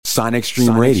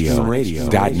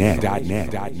SonicStreamRadio.net.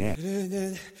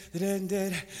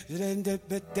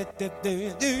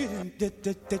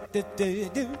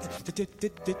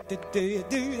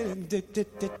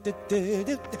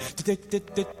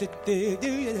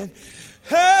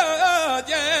 Oh,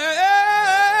 yeah.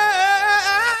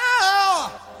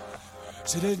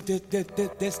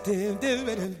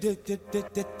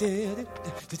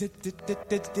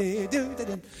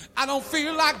 I don't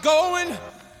feel like going.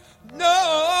 No. I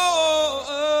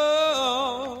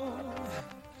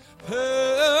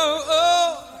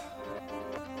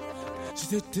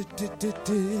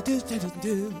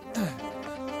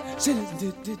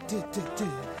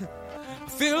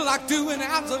feel like doing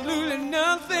absolutely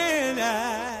nothing.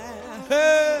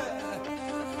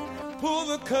 Pull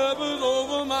the covers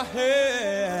over my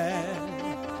head.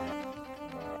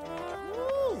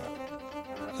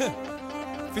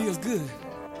 Feels good.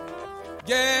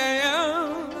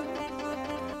 Yeah.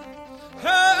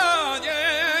 Oh,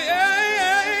 yeah,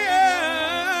 yeah,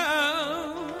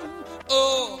 yeah.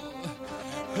 Oh.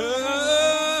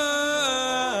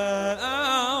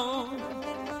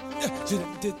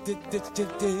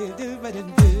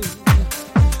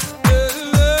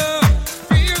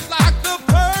 Feels like the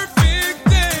perfect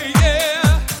day,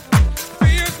 yeah.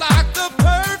 Feels like the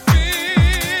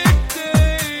perfect day,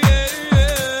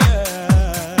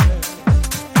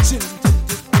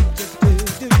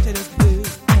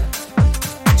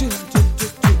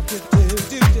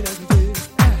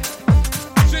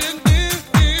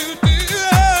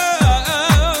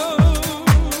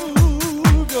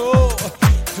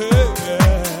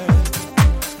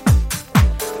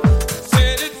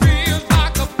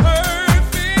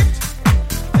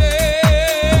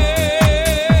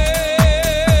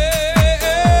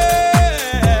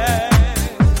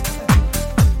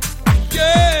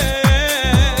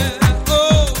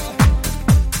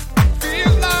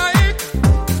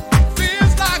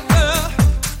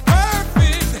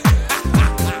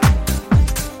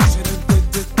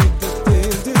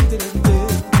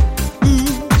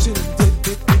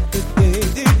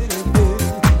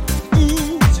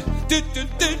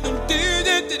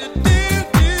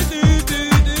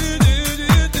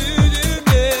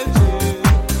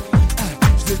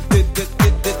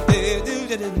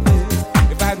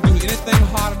 If I had to do anything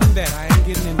harder than that, I ain't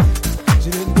getting in there.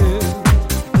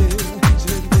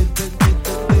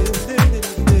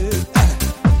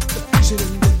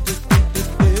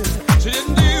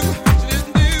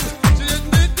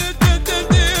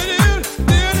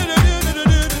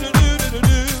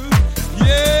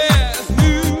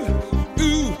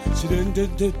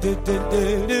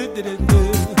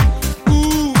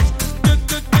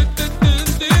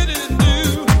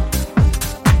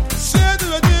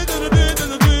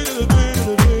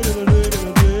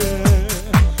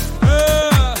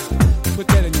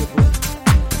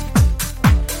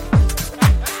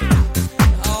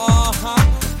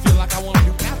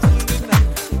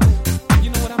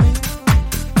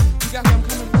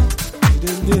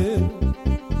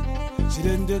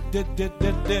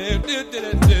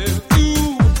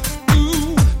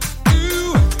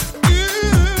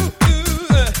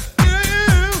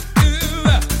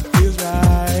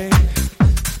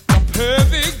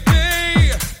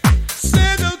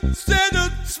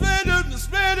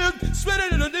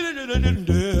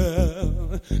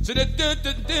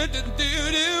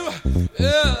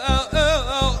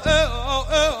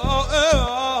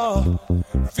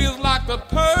 Feels like the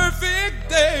perfect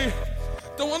day.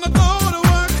 Don't wanna go to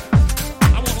work.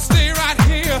 I wanna stay right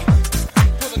here.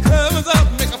 Pull the covers up,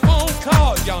 make a phone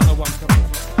call. Y'all know where I'm coming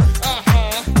from.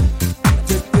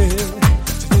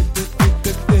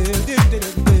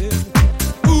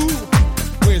 Ooh,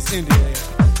 where's Cindy at?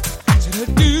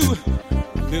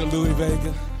 Little Louis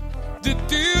Vega.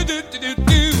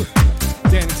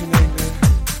 Danny Tenaglia.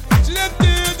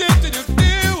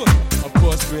 Of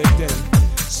course, Greg Day.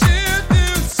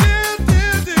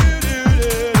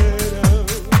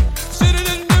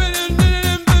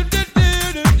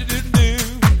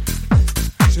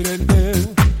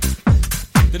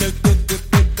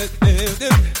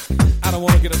 I don't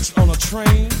want to get on a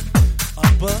train,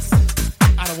 a bus.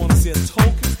 I don't want to see a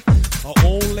token, an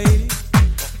old lady,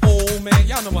 an old man.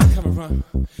 Y'all know where I'm coming from.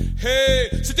 Hey,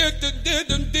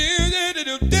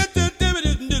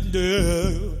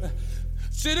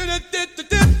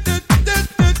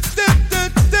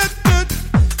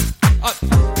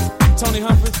 Tony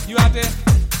Humphries, you out there?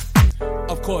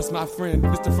 Of course, my friend,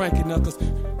 Mr. Frankie Knuckles.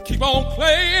 Keep on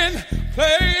playing,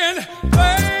 playing,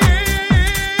 playing.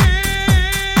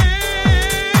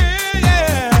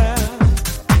 Yeah.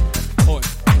 Oh,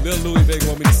 little Louis Vega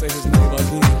want me to say his name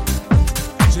again.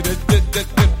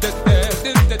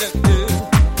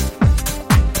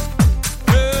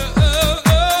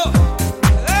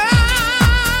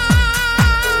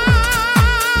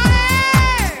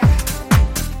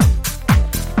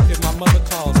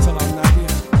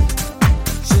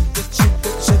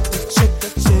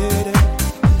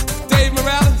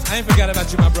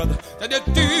 at you, my brother.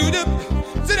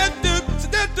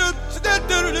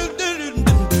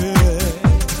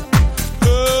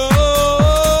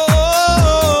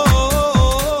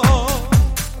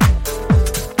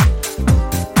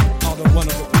 All the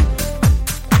wonderful people.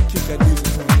 Keep that music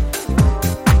playing.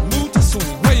 Move to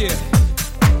swing. Where you at?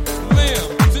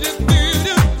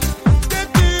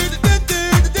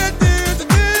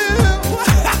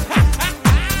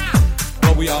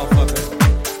 Well, we all fucking.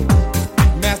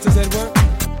 Masters at work.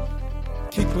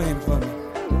 Keep playing for me.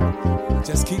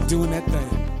 Just keep doing that thing.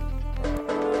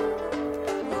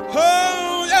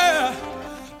 Oh yeah,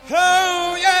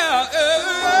 oh yeah,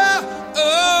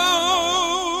 oh,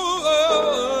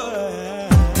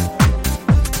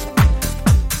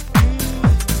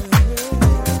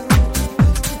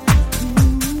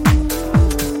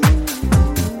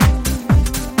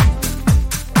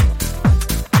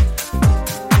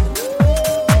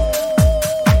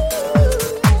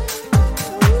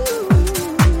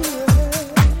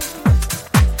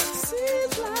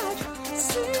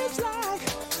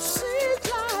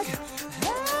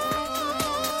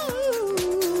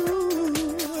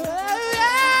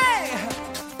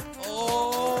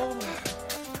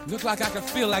 look like I can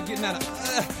feel like getting out of.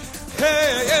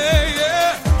 Hey, yeah,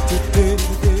 yeah.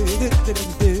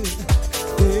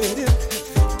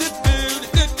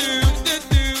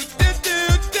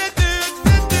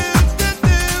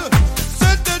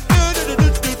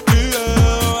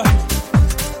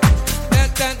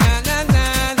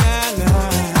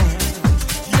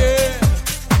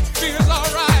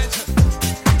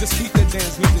 Just keep that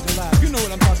dance music alive. You know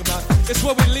what I'm talking about. It's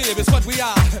what we live. It's what we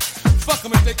are. Fuck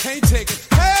them if they can't take it.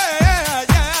 Hey, yeah,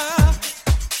 yeah.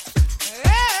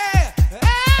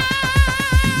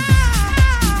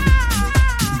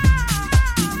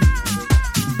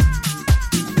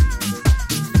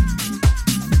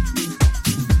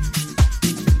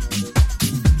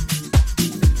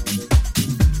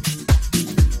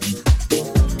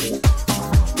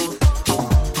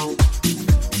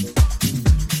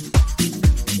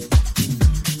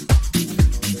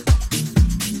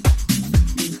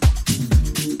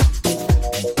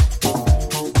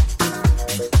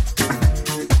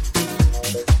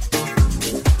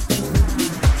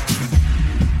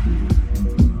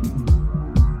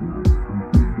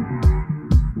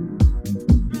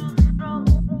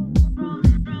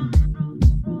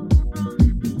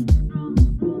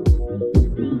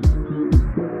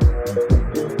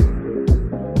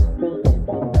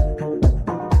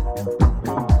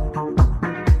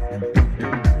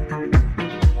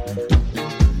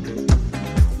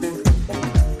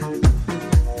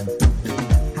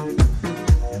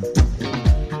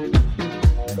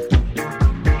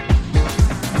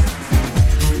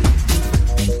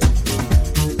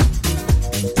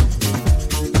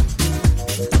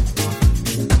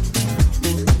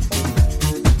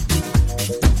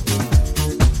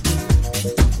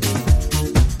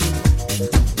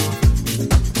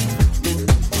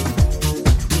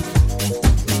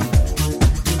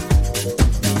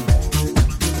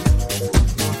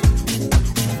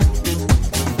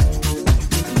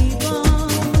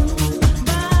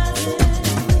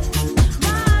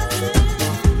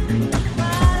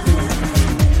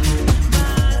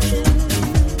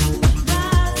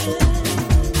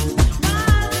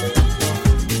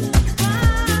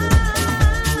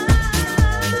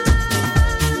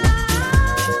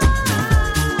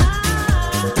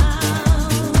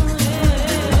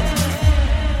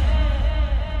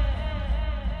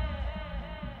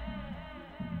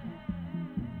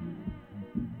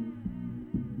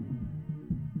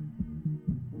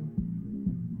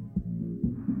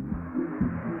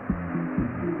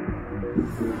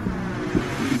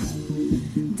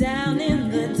 Down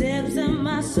in the depths of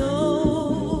my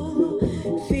soul,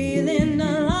 feeling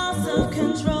the loss of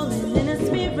control and in a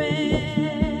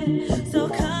spirit so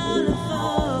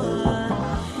colorful.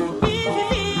 If you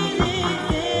feel it,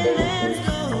 then let's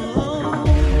go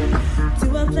to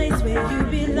a place where you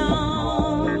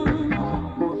belong.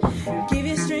 Give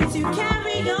you strength to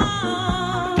carry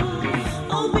on.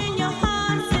 Open your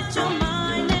heart, set your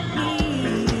mind at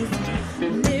ease.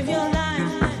 Live your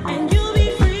life and you'll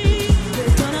be free.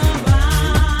 We're gonna rise,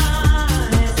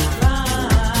 rise,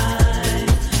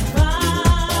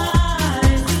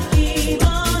 rise. Keep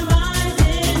on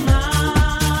rising, rise,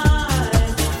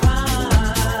 rise,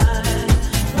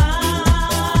 rise.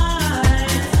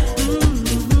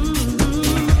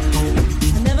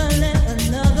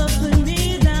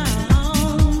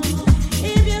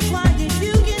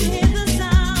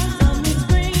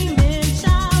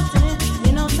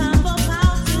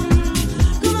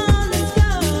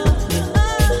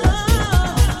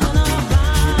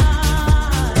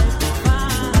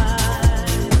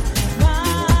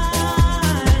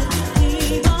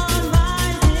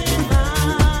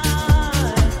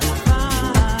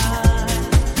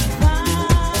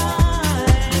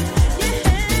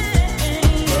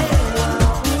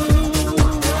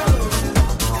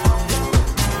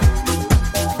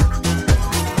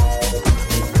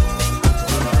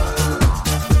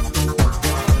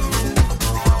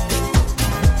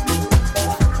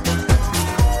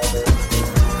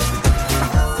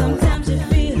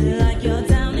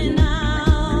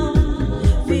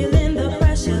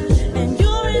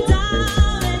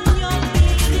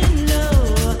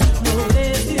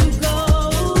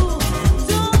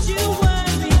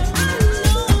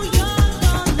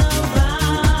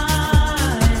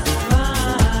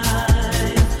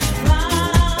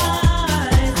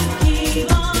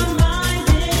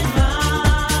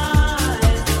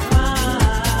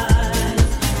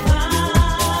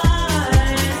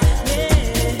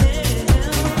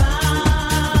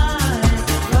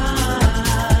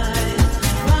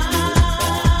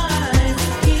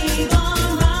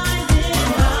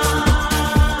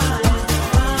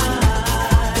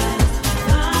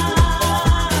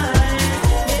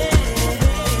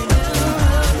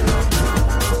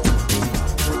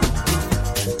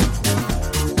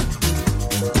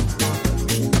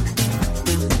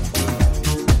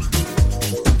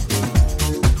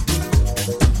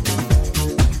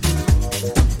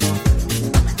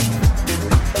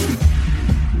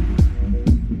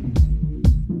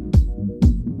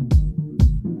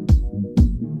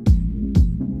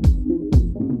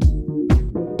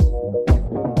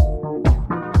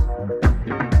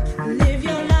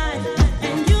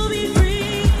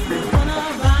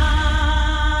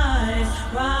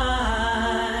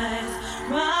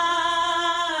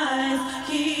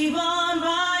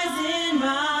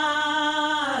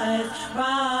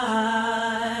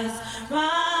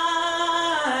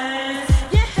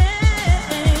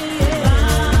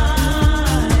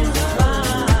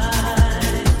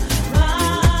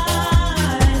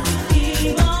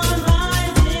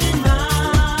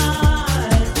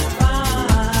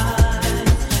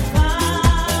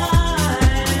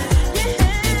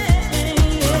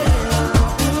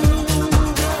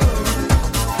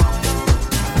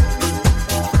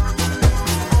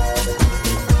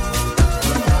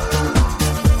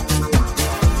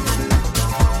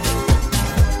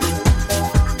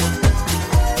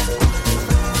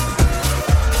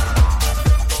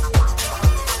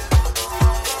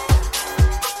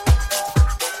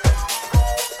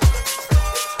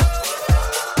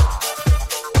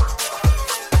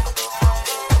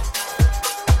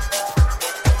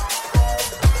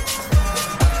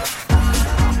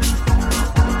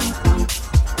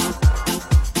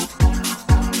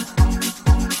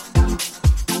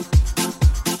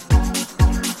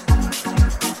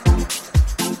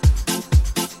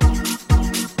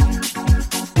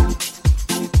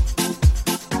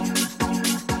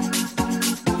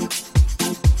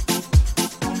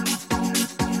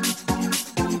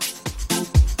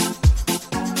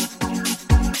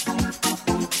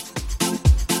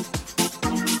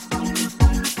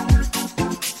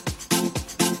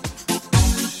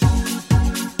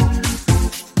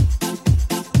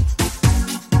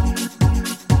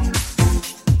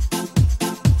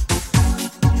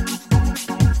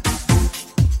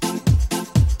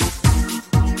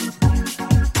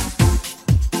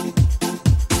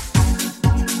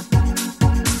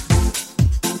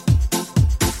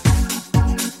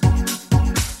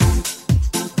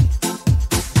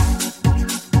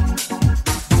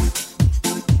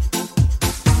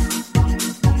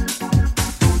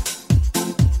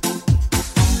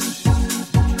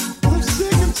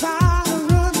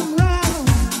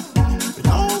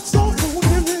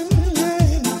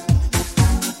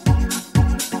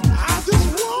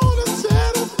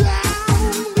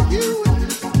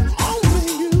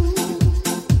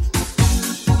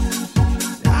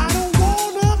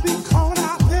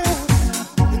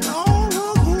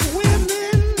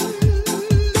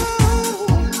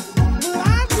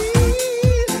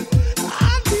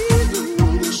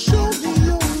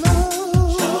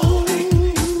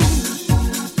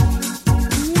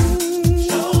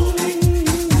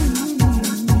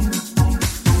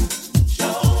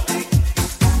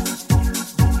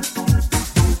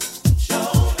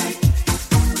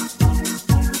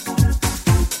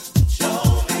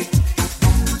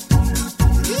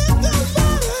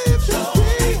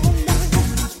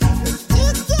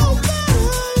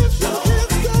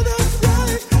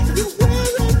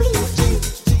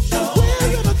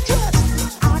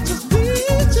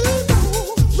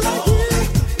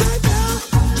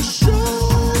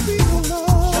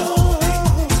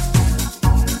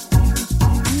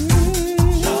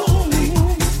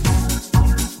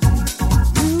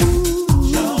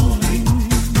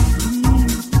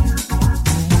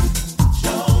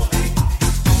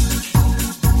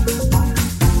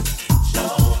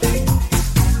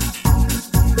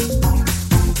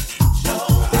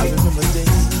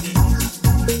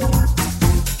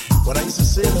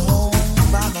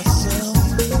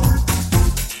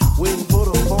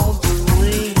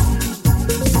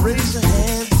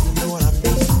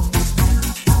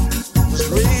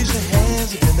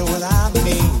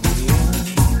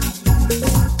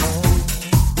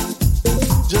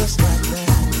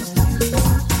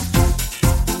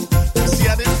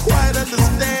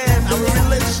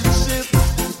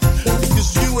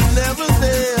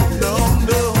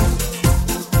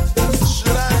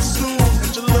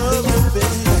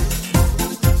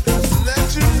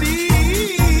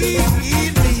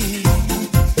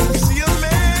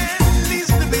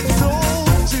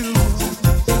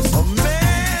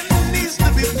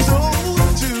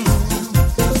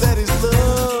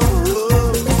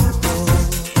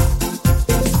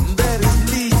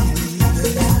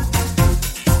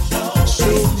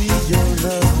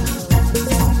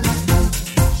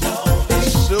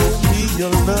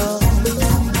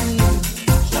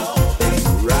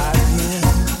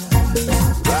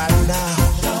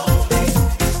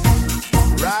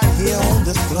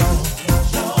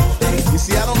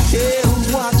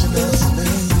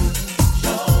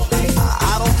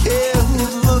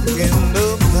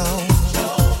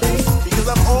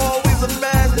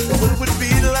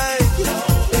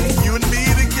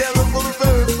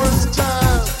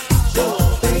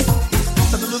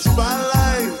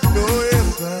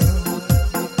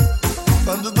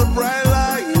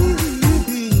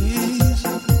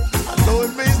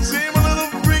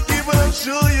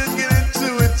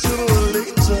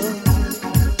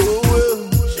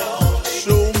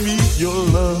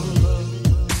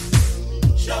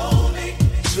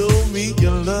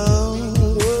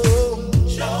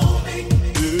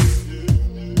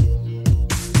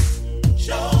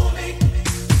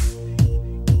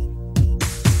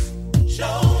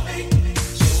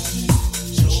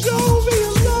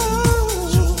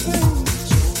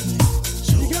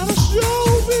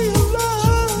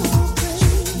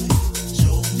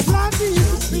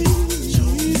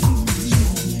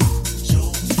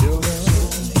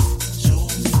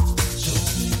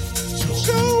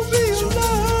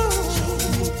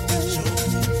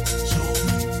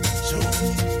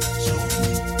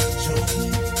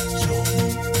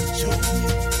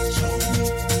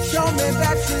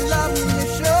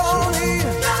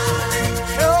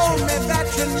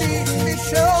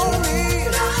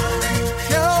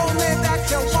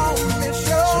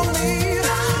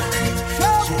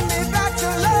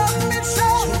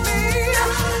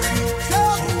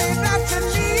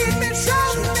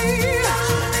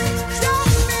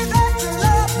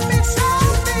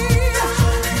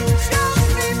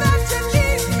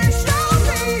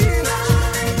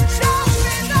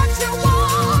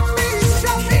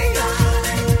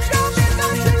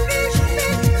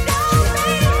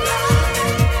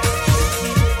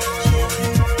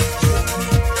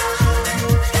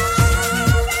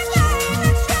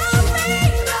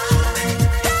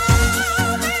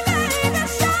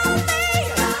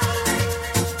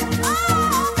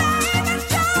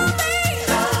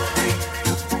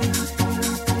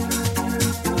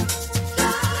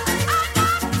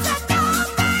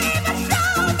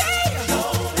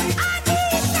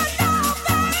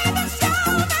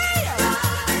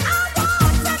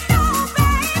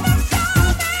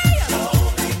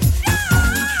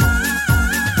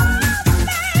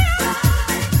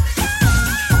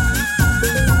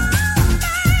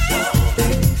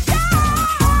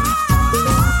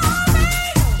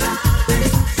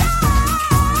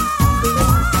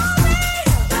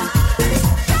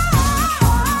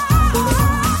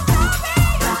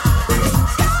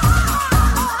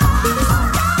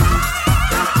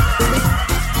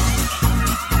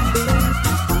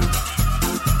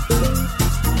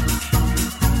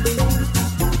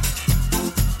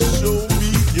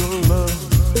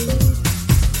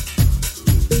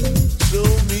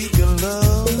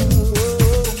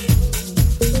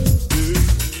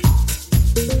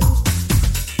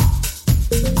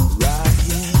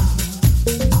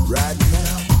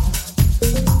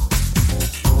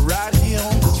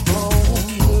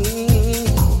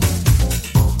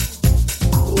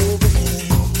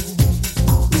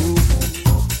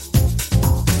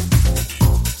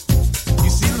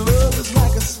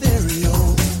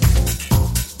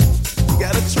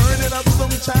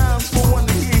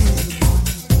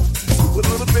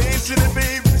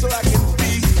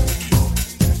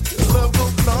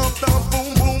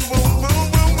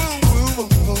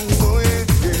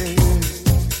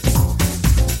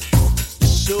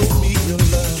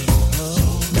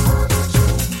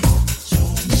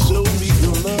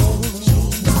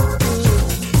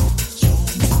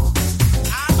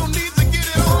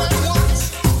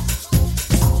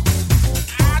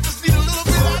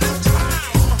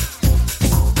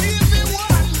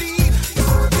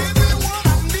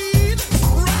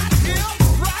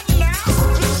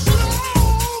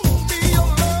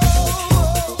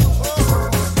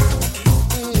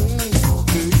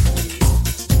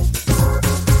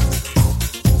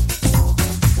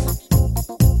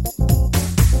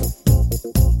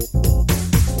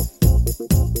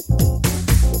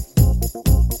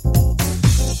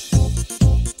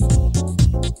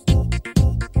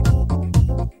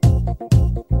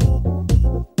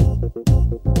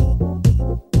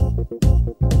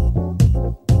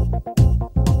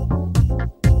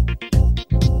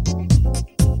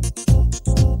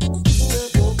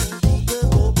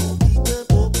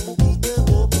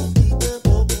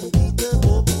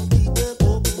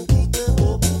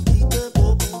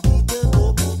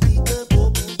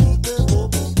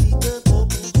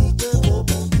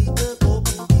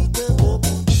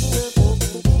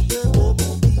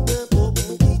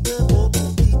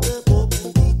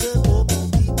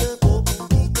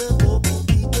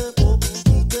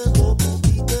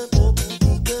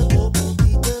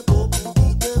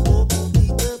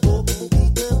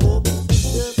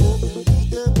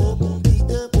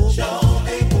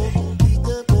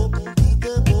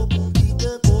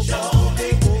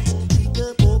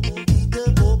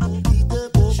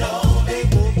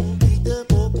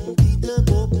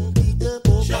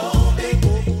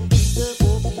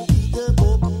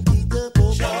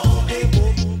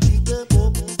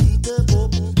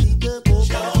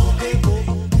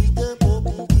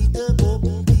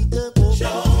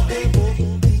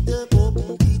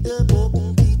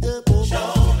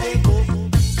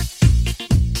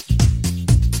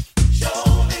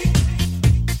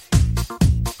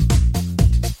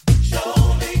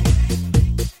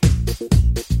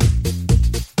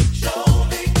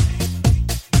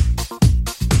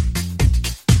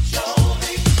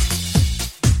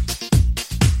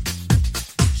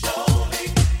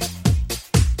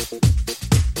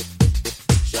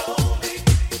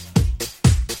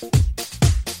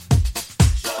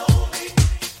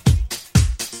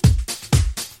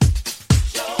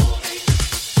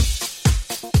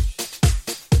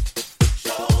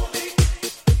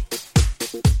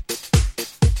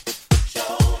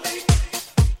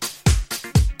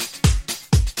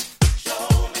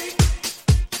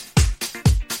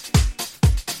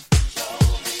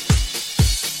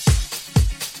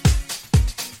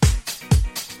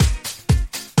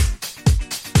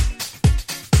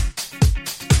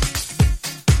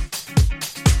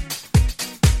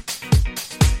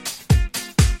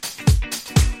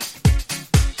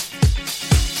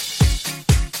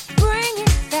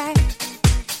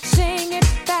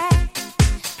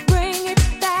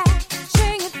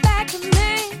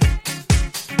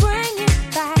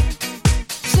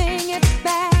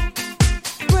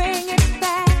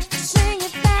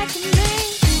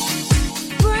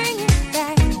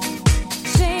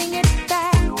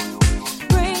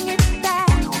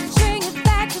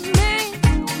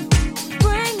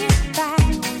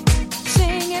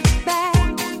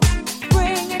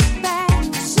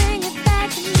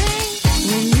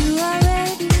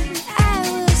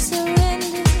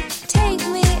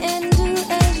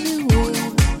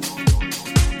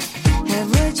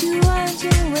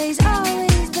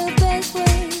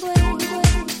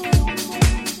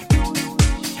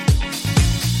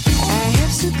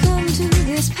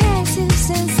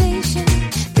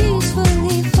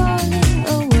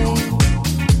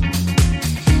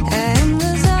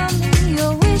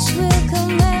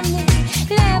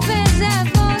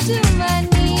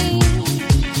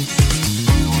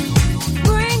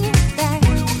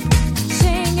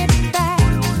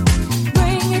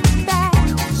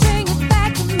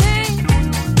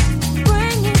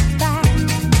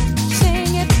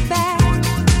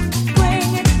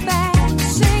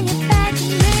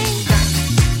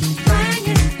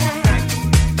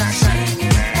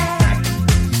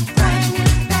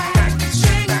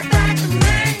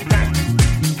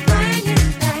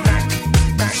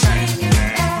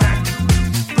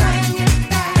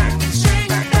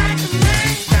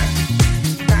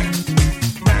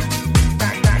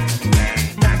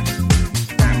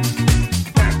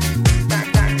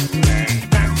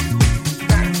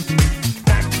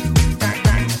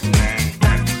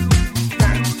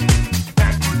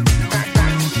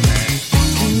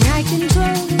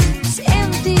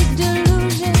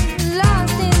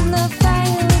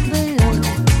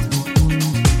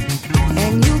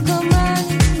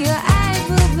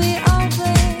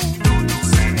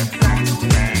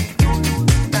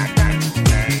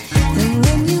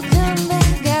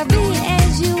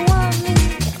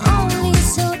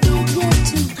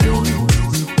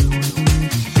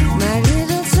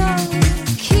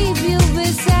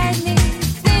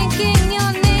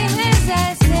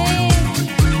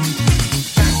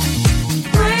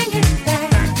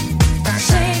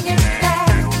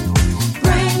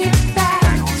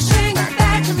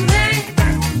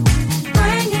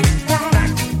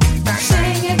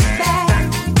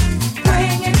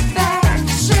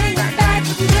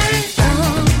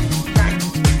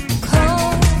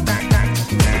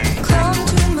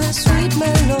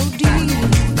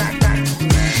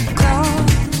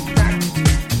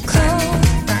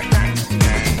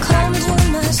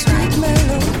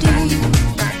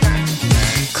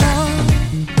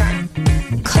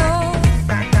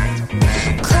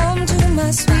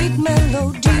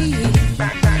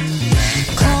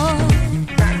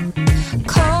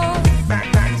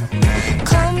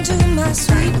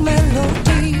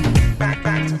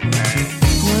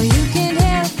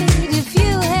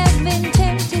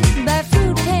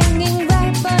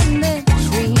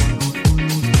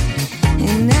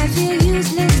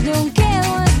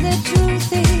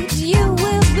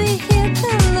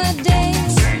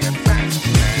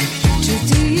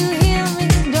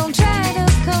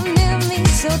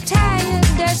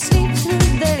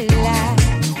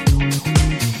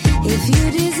 If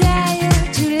you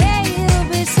desire to lay here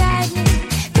beside me,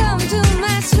 come to my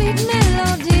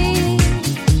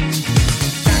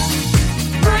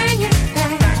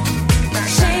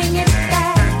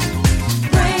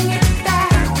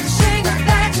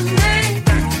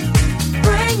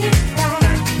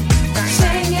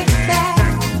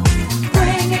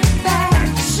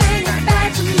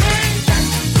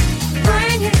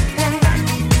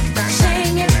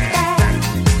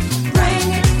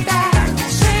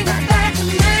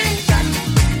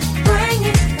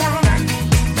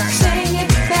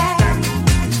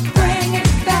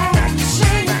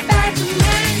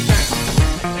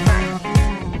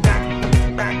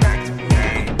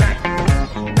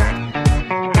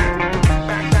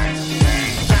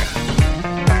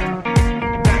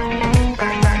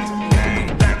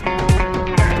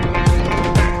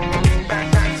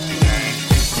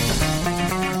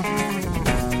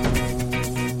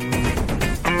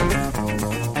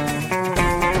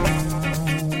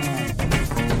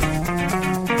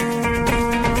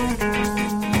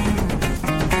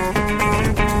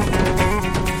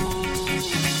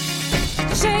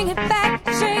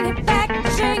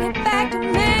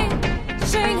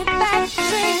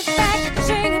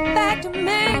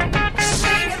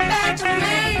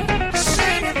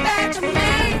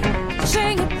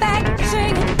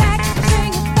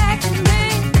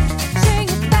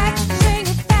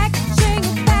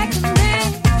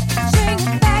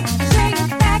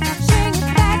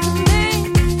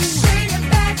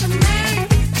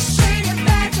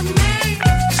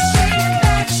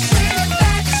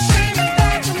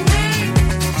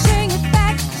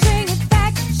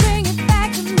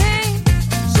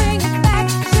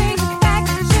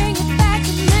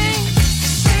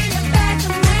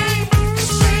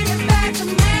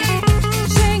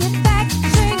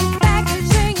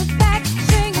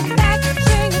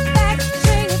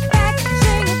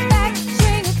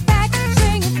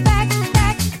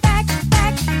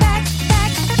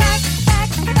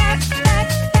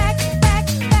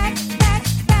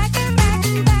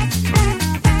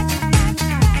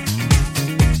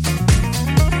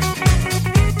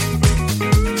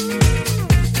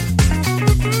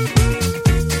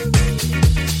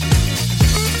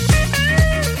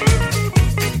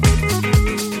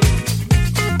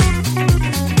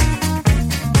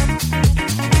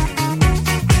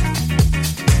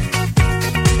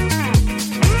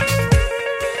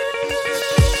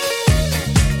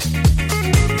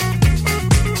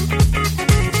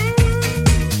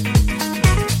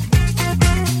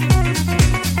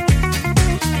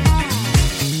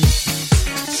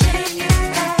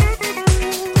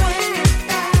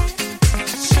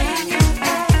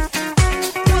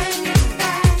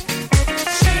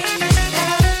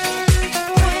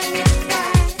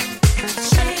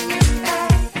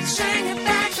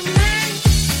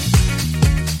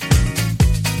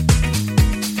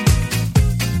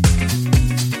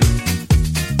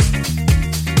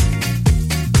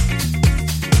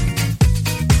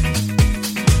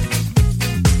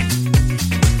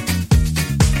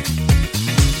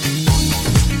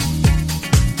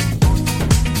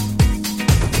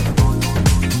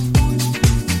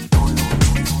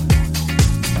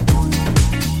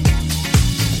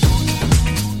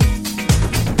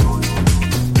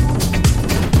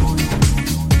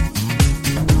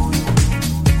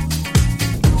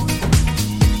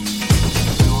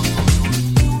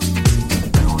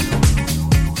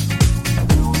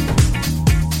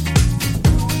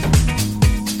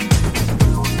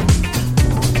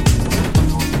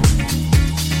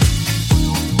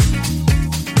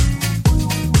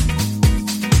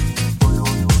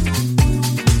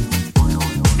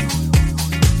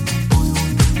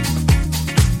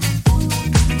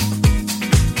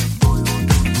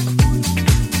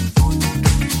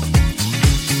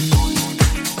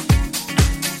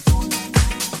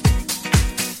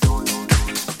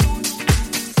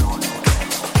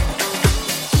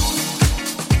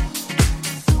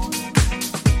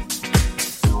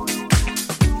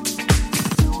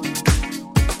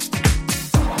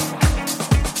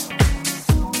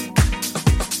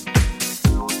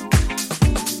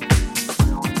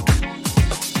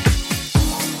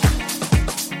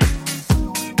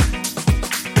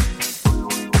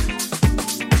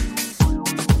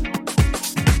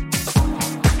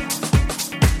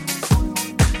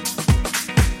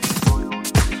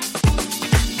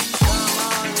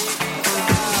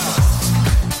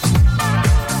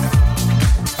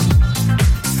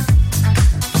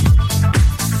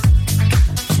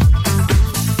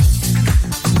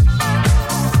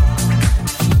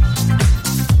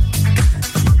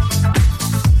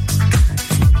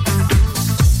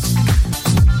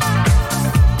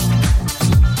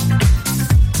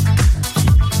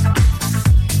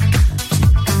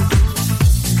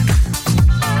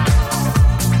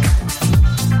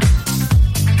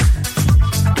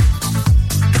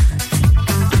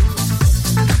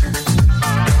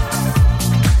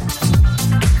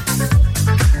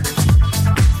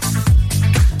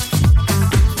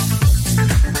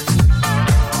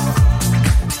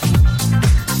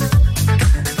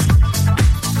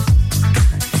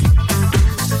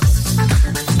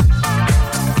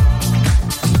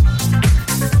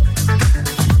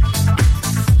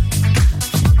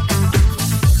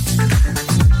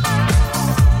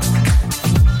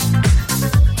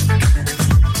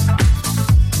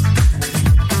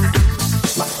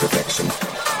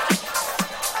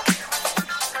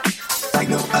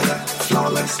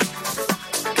flawless,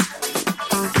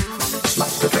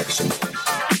 like perfection,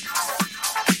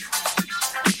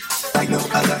 like no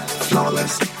other,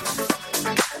 flawless,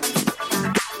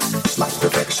 like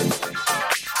perfection,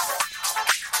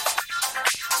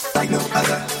 like no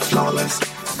other, flawless,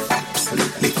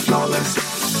 absolutely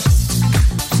flawless.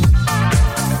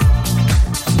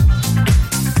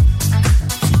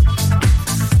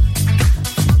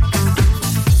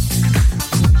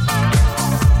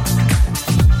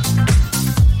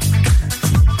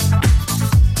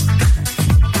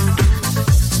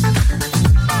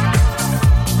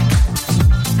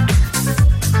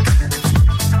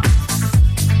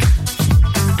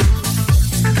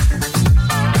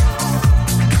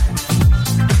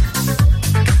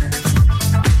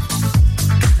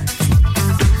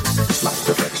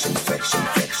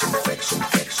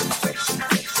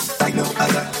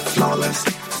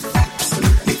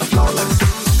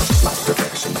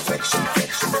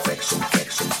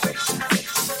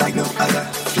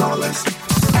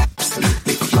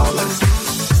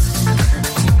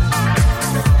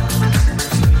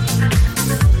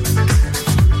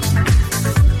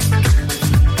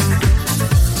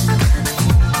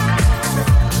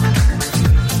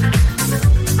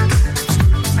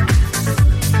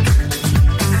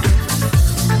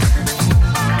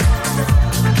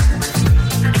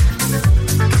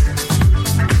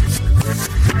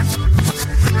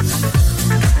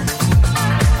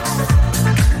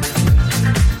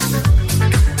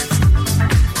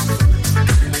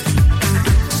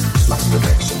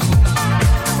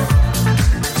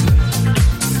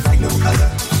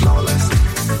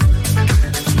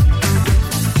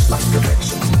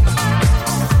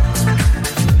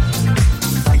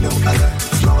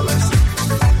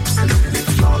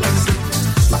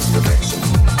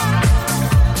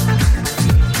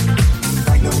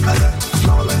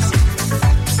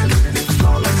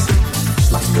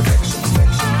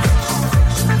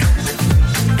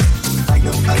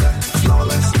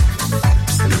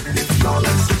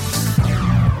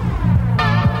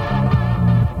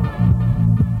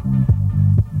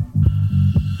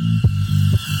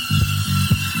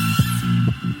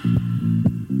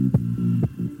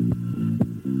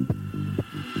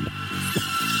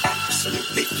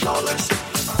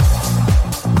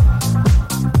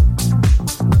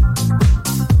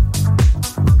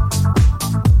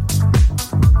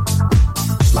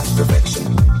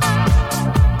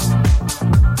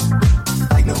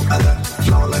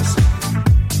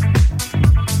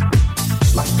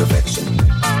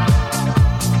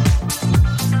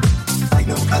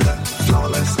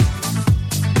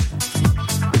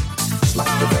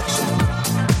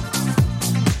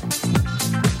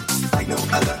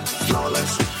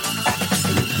 Flawless,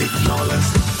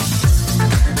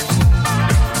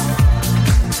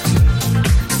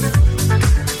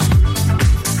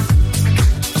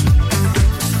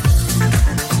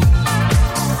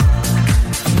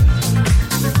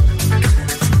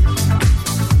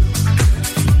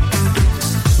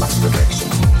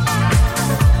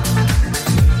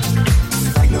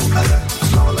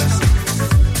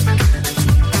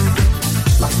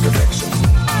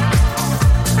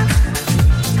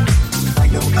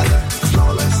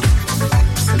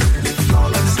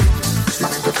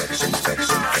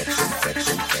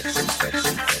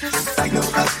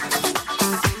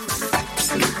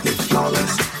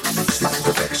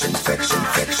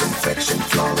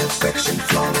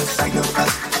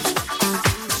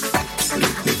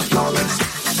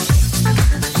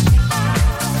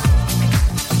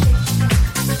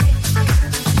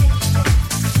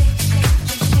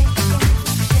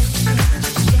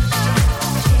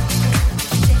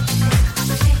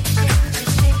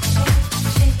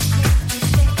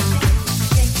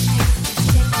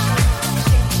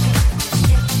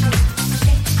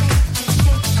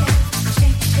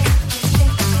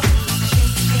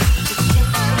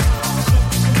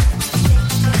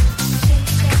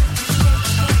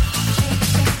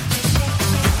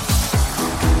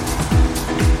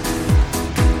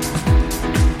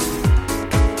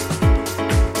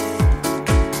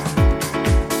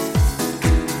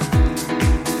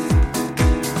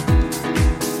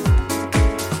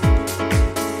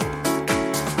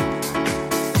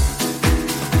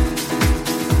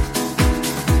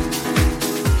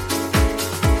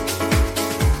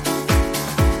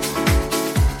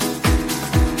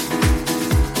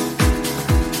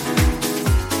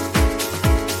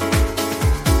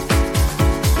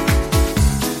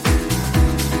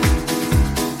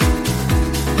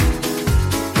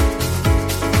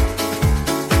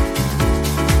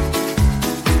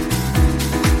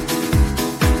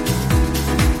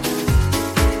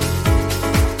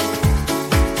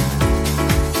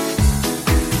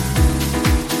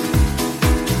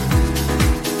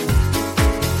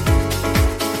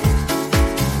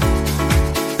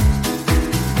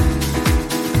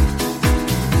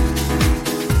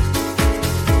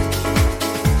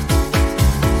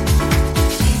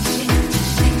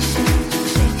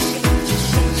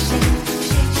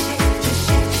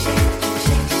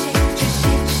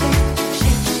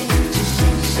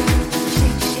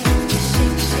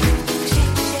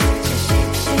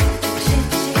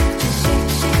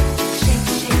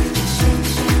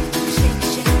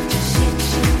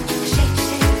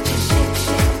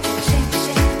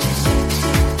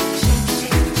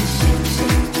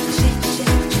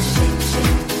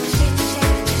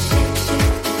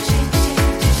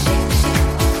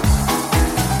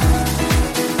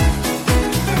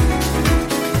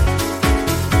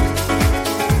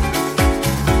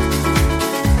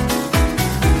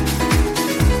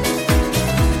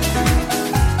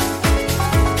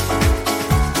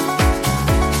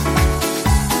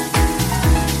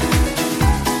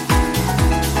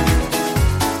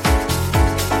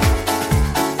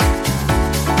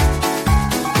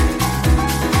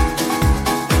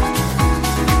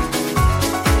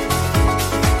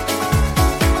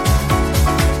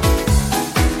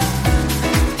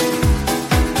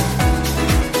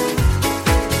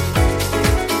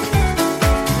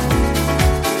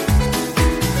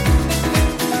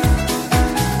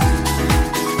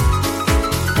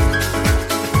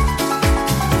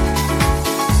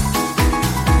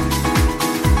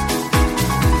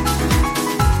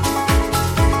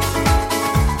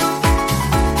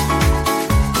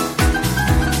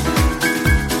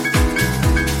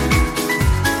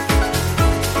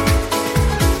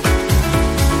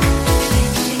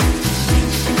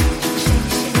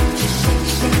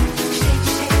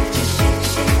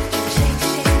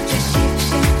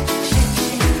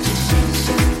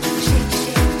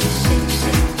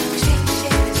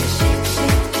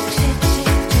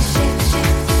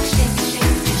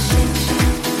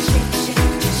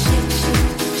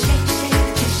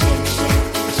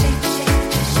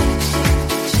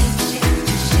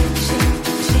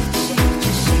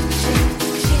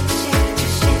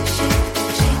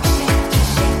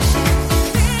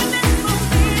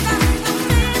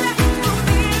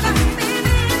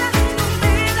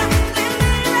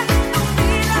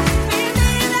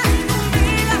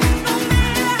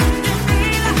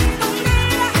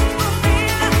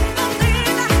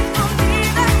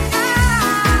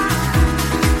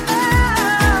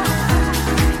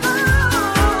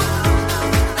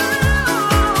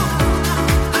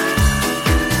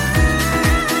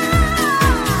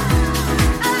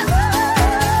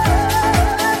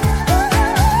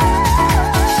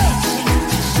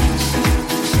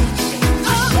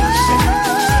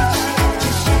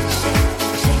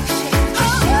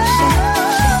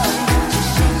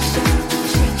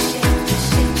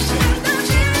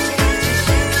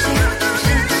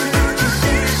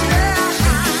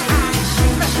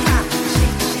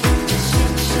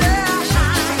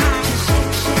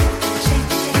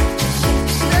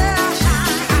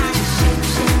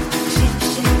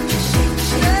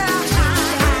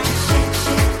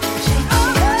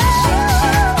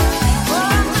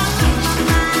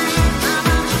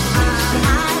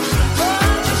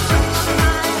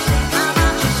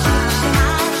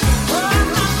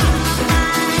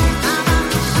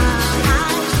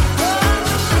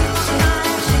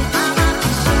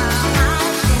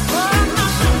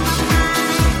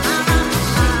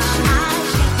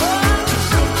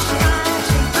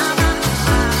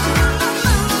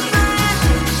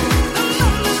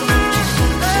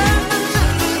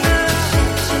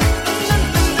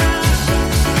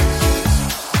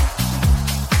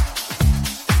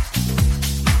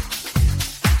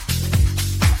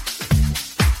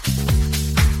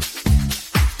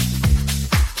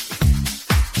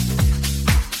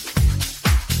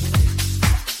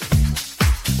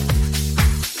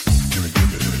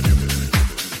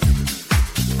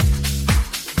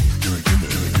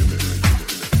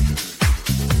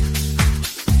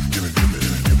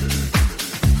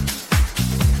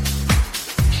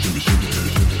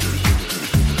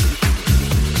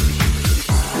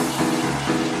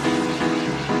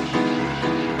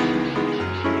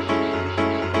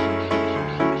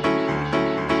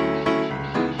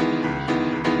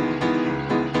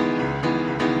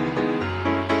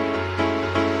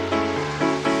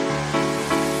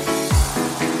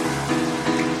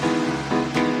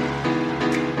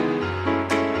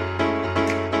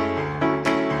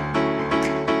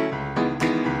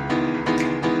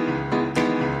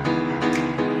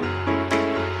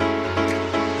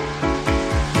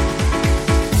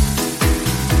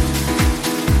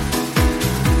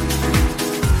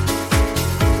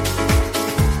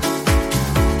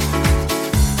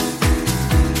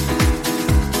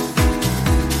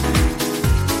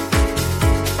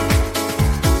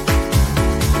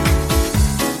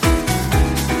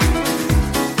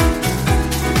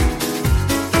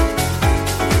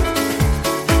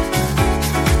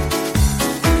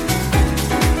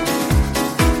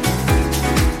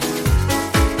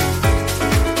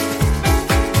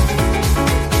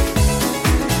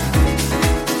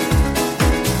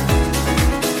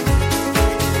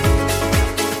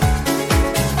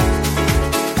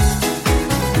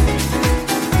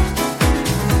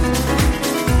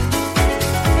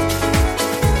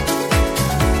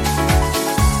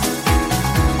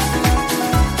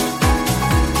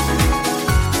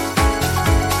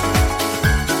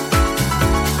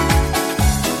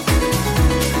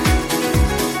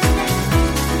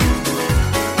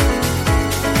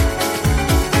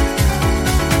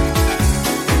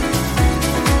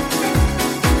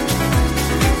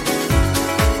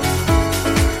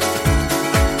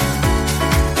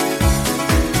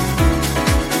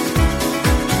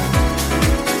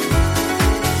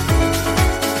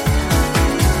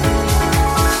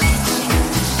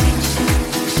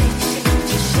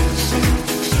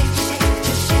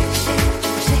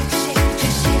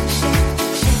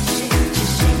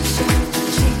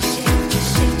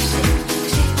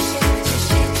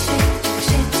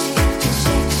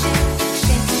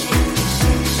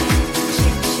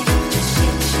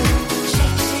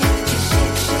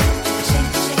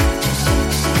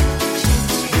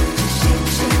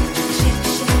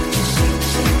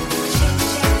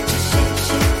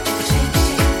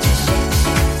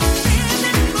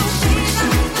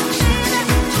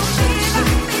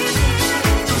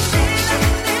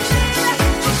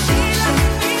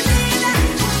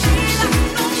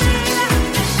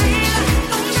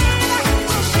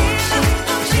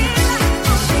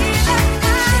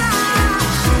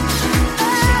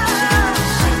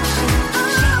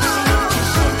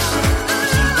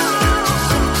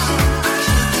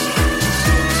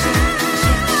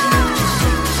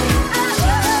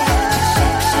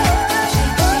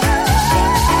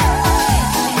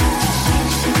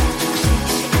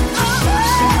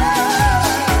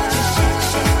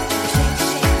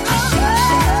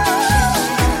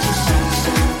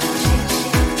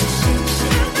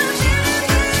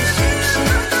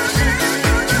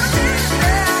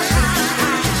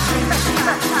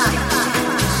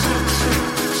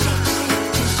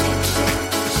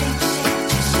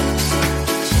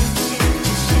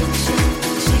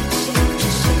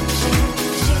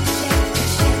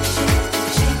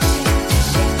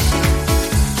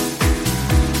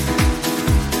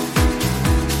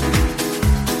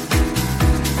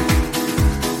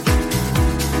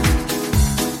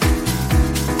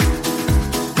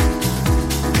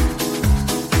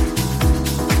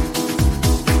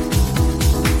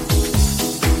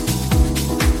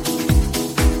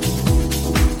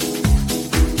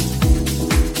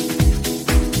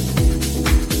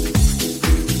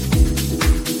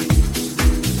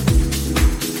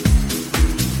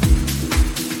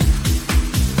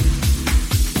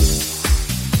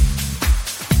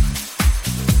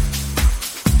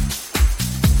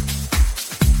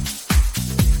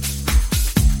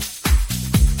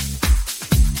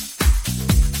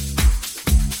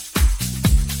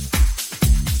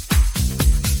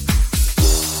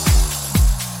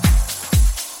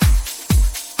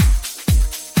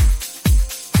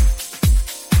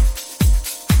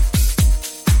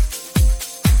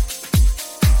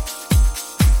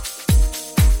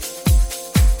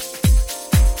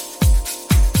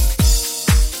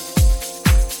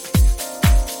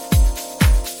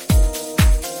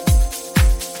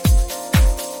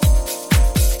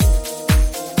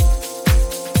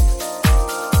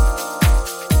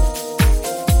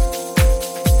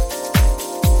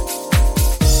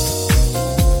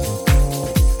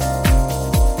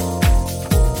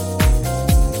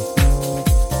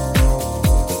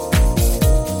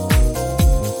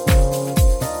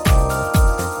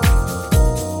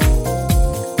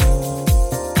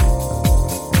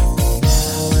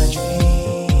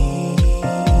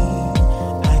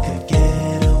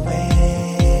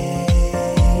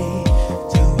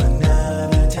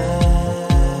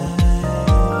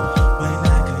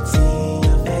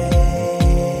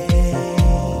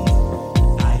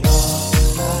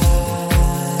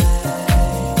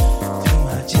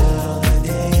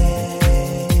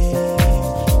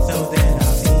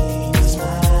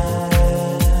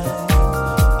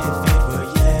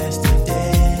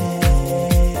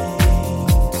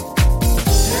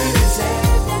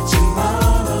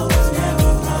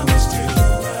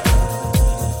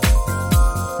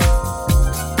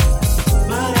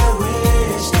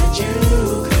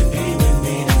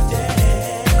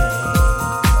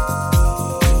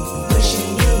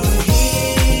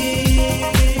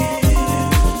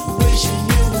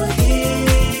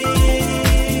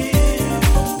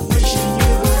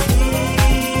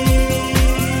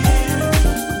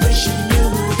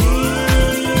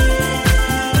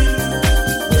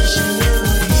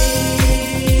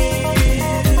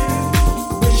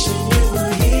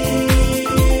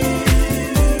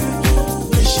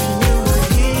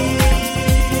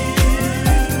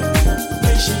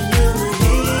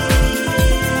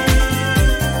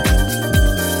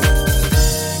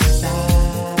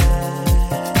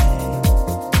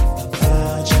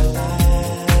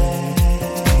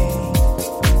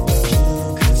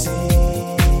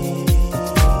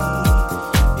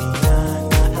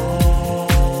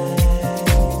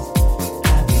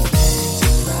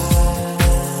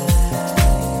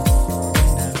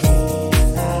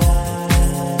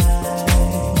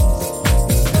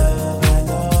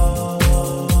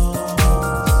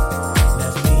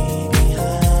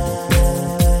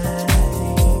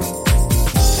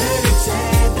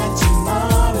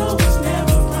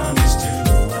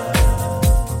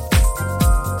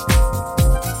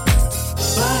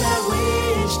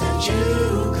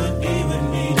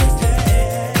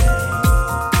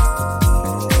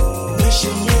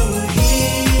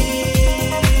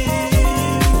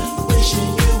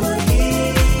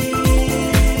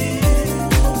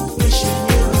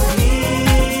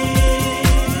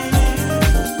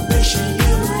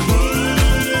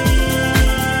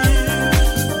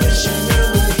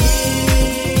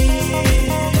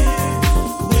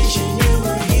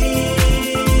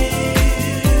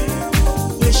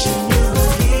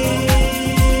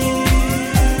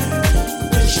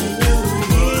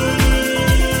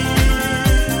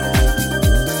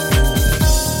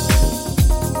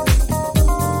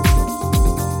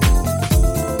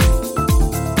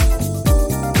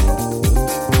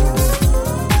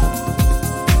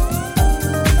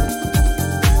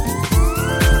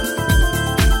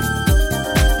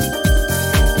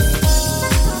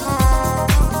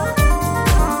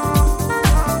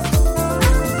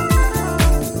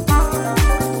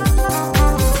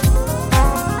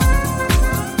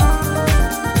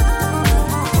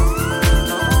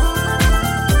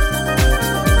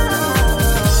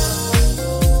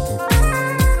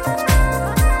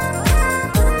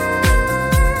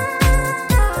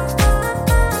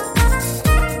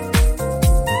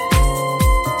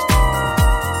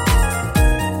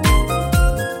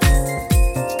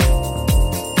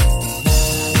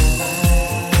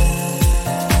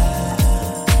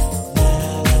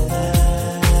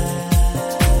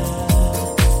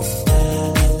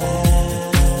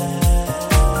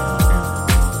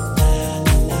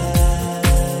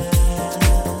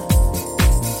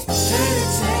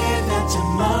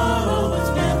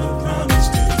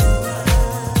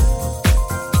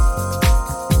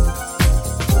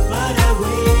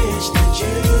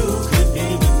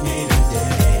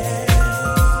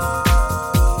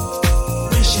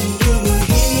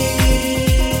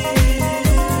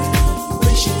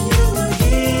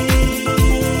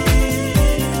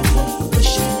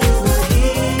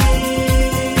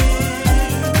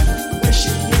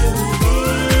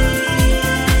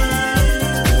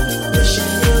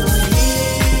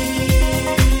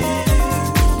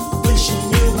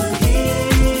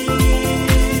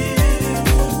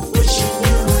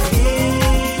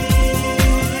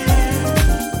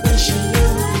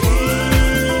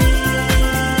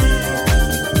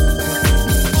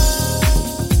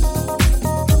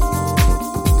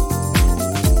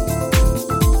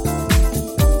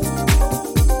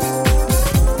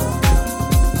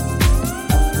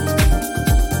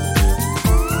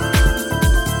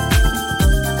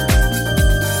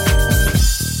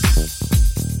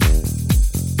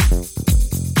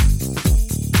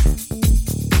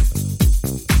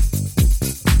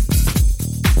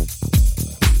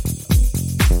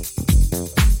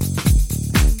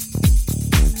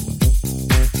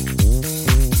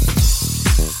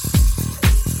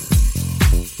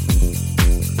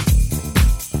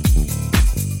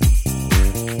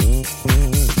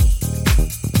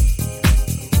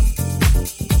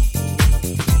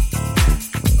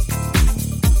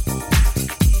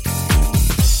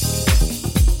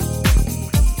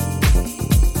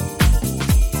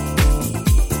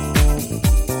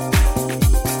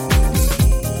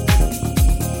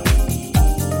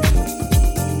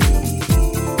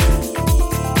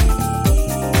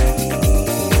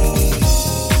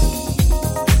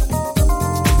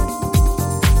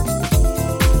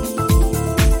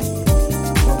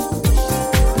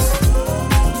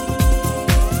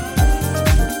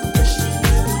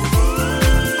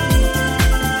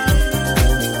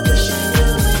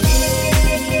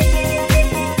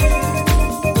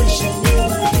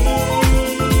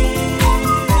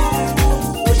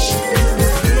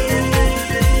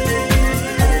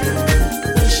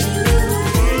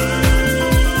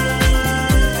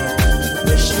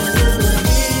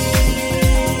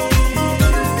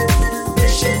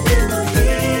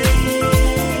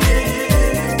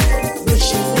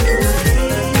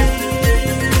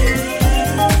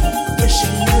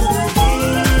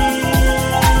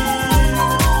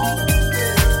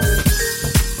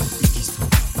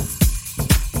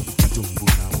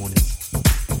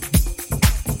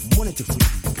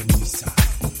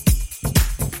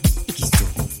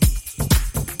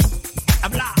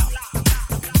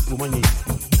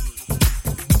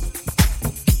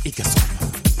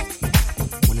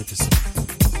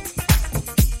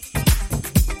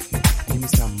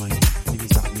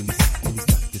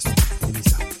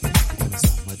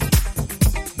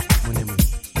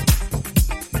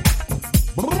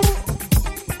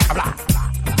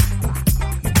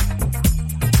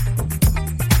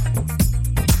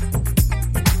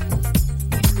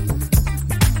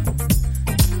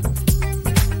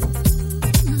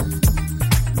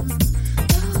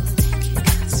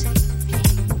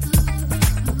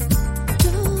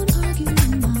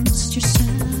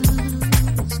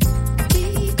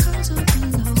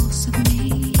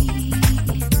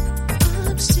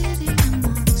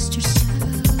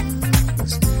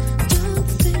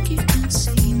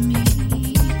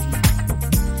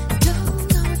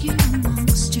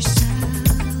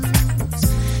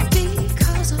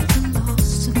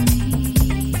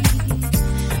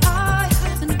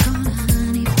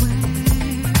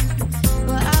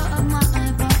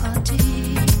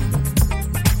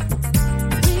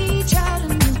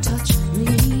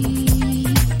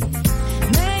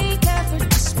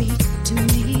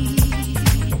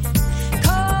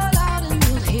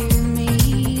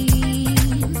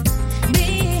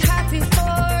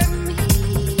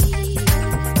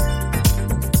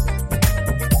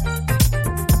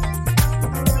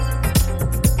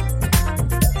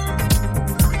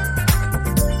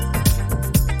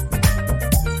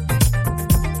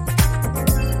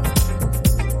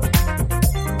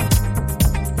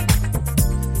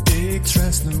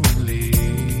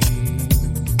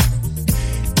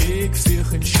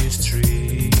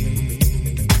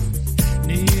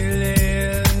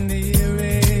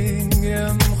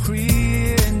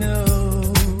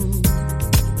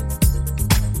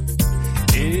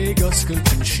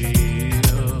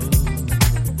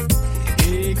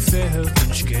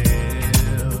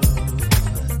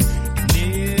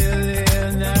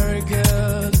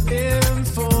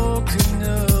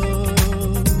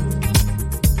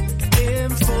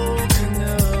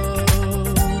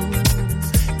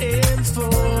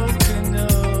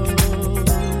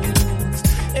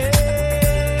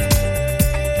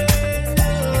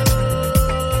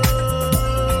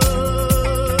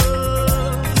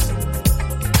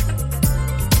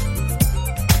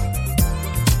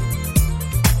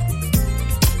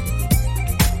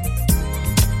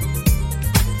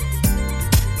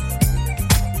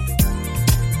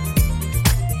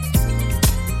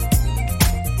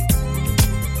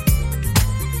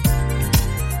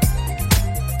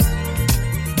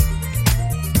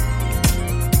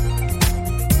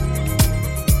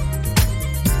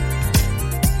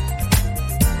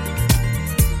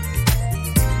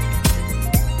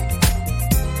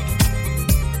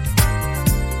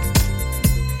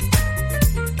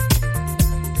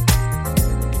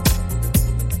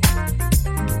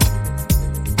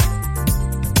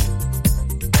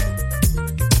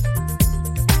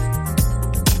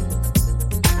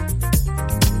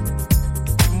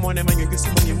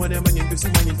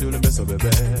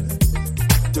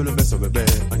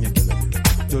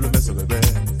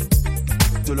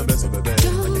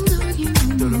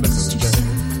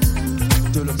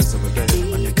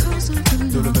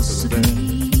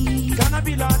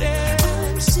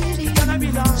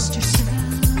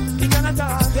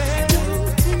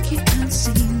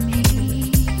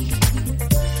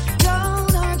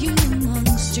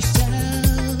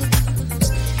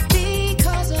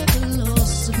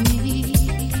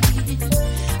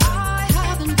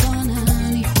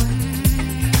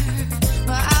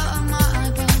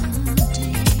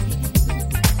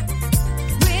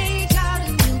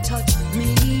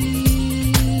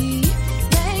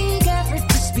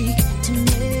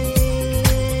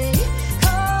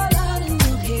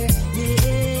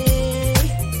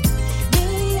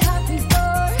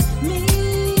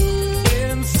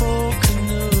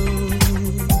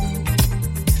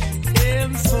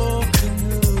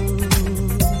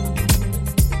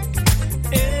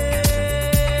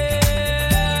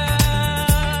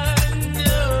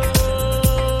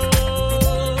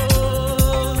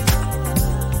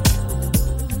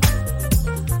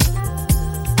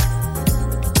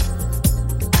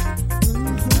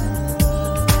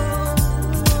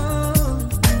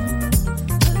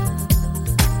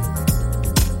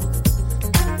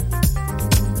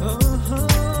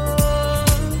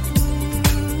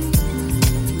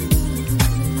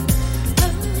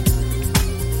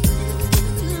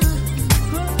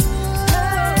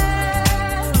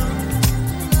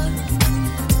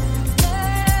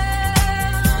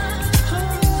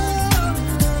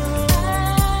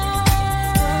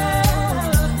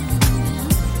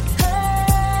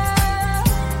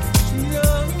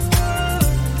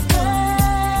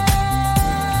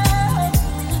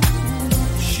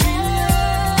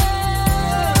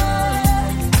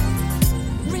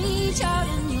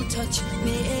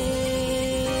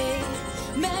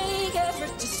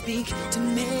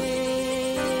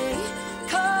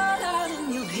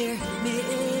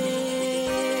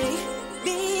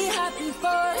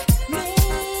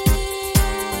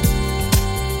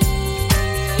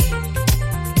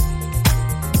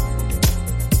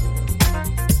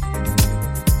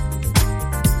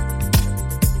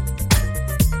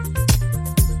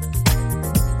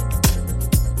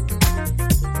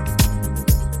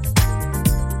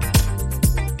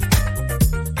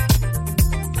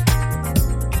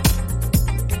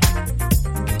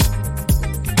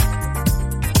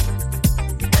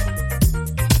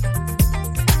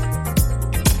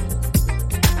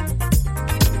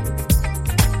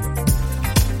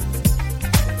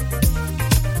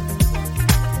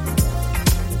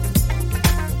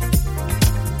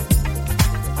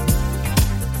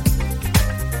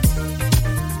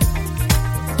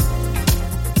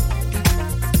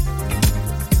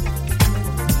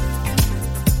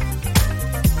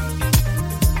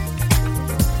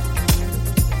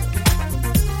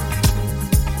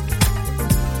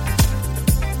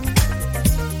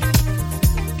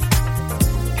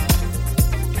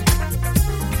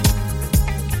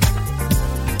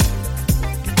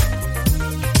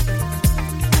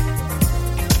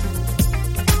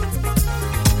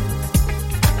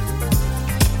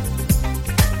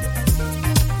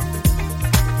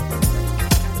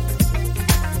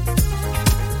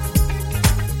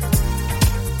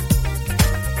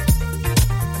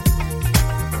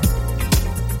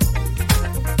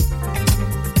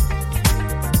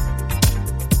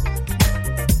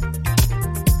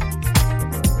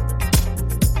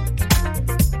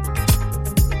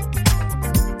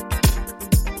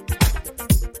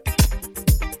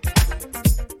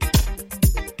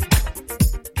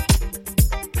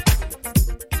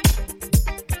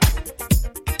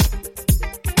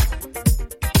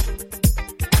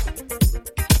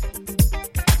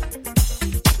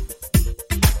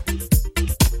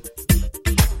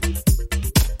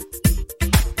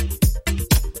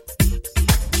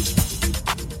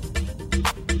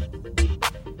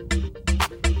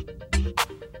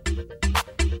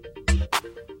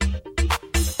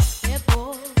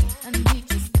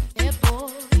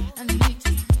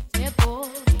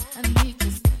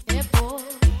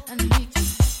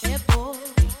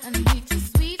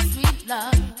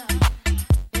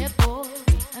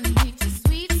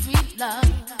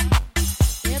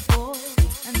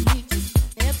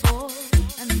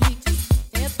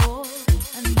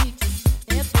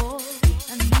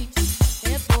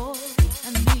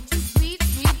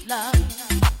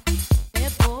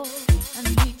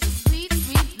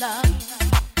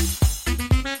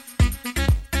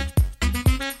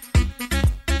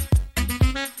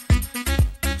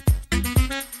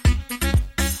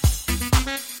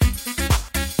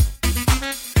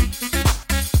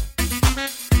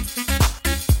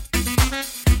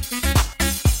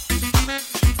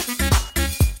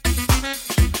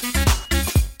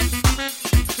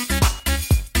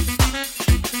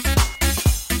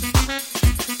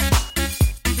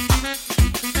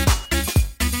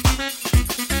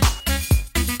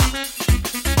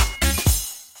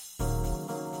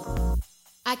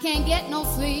 can't get no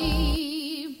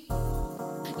sleep.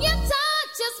 Your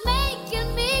touch is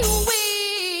making me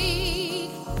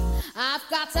weak. I've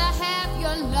got to have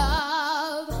your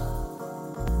love.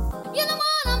 You're the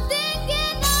one I'm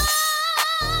thinking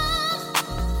of.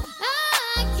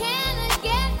 I can't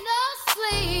get no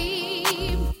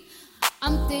sleep.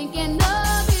 I'm thinking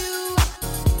of you,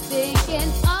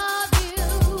 thinking of you.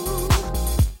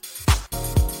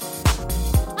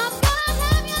 I've gotta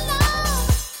have your love.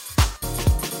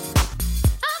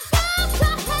 I've got to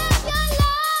have your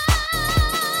love.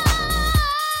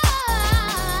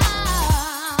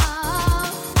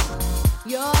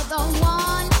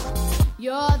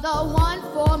 You're the one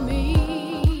for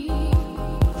me.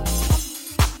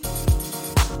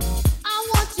 I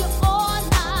want you all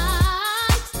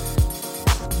night.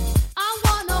 I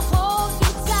wanna hold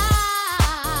you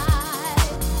tight.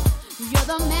 You're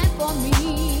the man for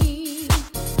me.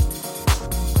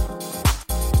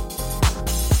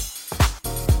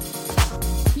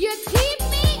 You keep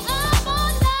me up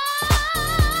all night.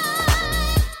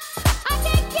 I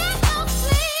can't get no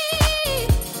sleep.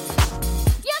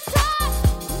 Your touch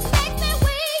makes me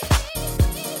weak.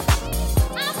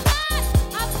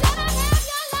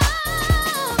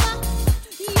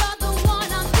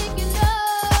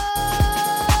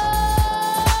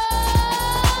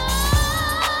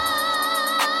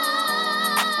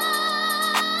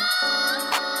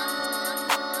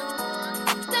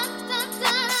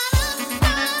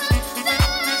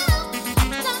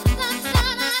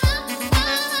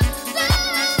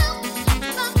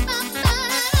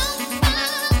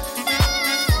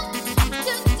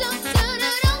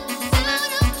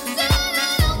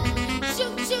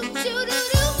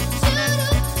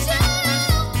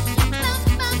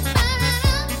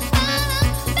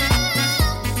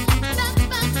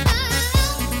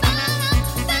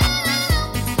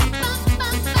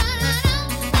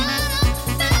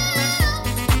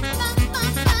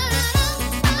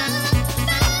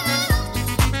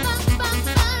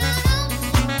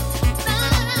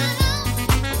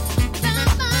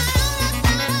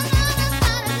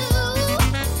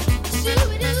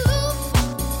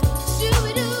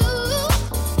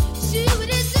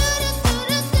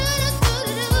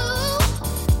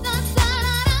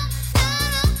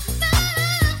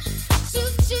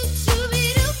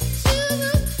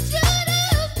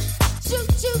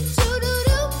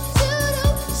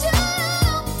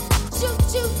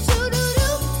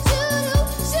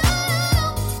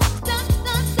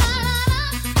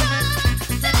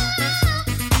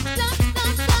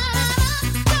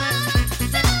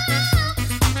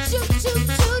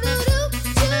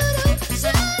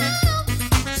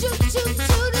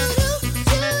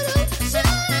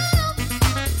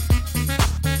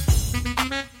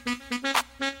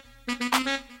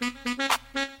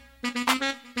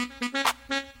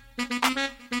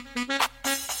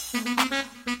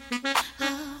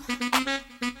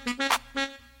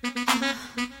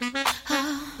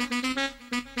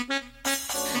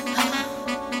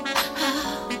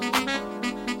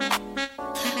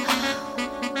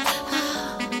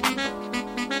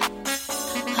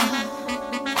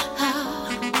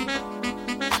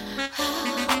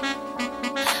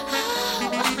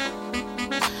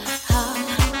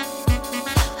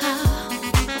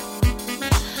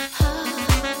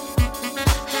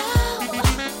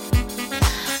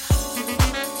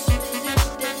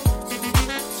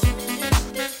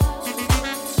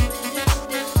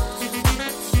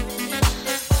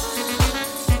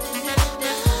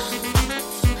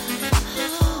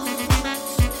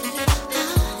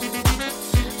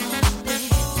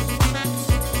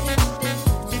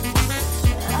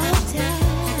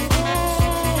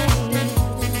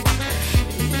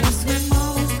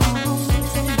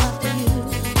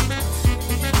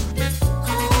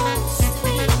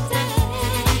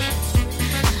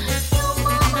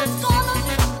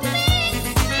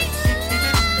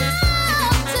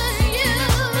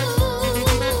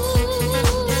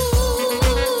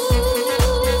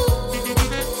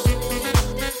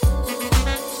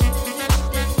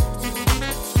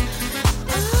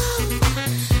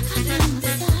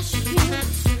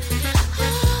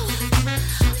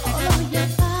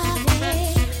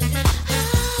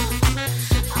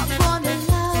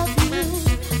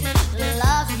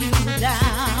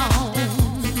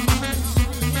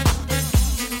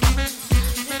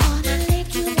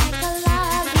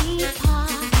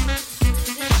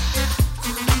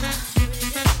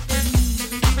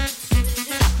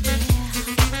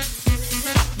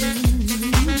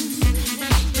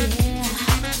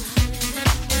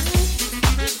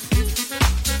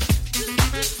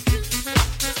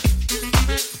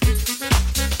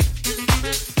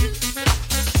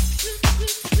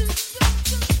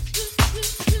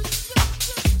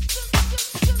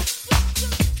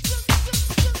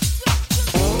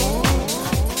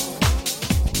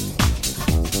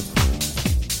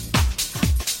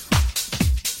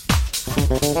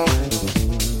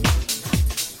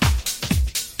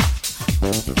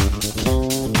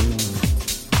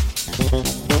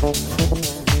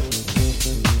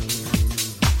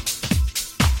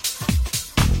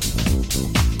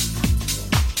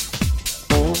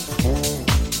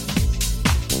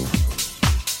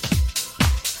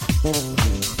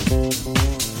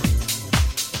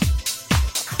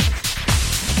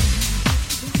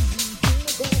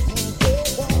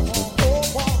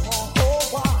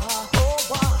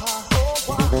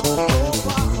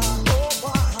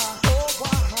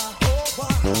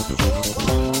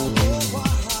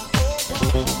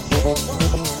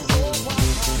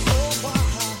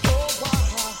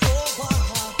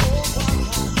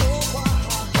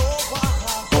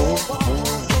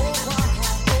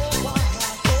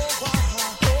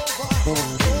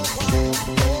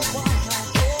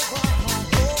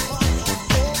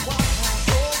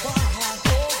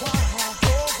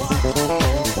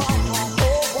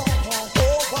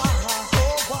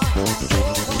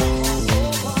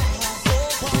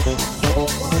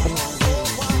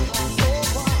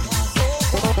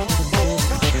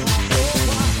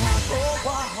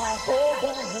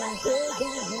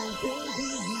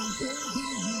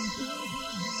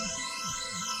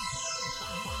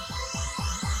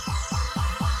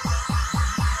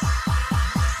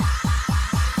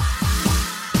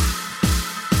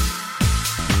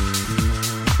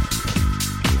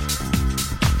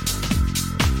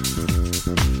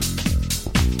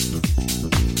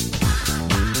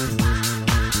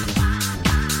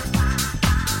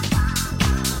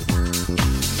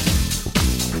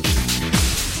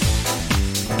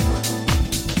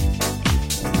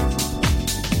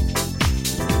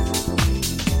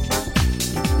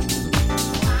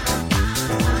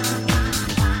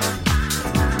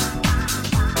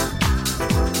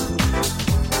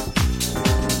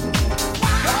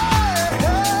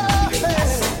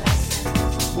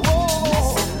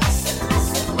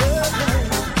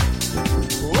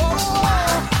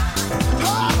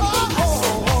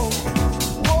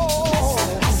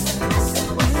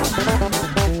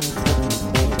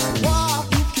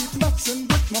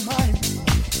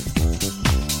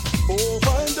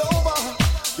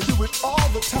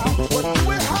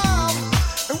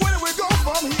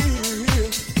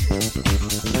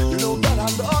 You know that I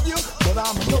love you, but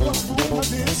I'm a lover fool, my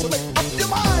dear. So make up your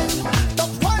mind.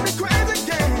 Don't play me crazy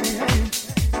game.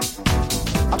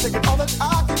 I take it all that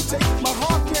I can take. My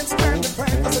heart can't stand the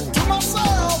pain. I said to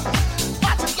myself,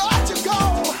 let you go.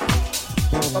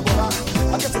 But when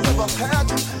I get to live up had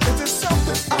you, is this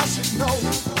something I should know?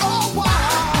 Oh why?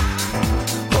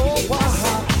 Oh why?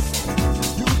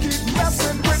 You keep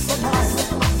messing with my mind,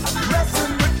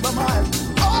 messing with my mind.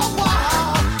 Oh why?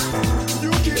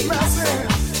 You keep messing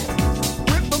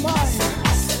with my mind.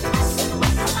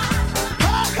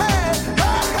 Hey, hey,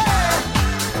 hey, hey.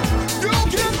 You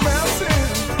keep messing.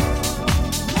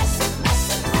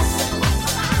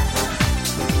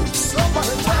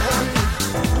 Somebody tell me,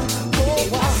 oh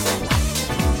why?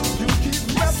 You keep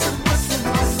messing with my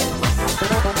mind.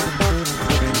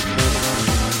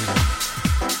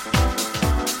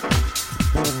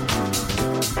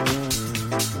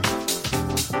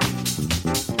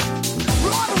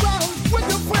 Run around with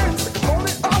your friends,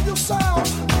 only of yourself.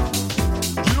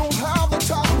 You don't have the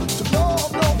time to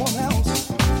love no one else.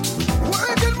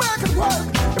 Work and work and work,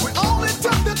 and we only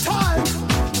took the time.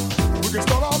 We can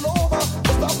start all over,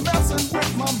 but stop messing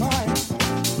with my mind.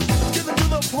 Getting to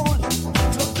the point,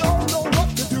 just don't know what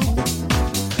to do.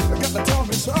 You got to tell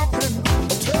me something,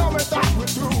 or tell me that we're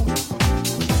through.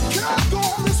 Can't go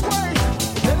on this way,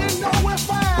 getting nowhere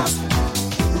fast.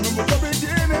 Remember the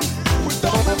beginning, we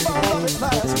don't ever love it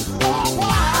last. Oh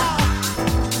why?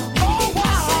 Oh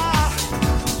why?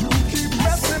 You keep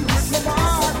messing with my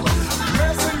mind,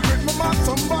 messing with my mind.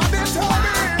 Somebody tell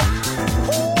me.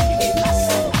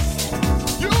 Oh,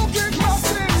 you keep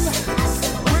messing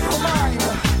with my mind.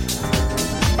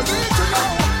 I need to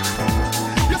know.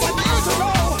 Yes, I need to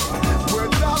know. Where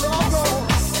did our love go?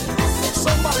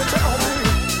 Somebody tell me.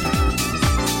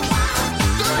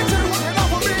 You ain't doing enough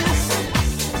for me.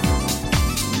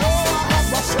 No, I have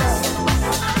my share.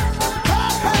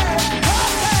 Hey, hey,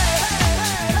 hey,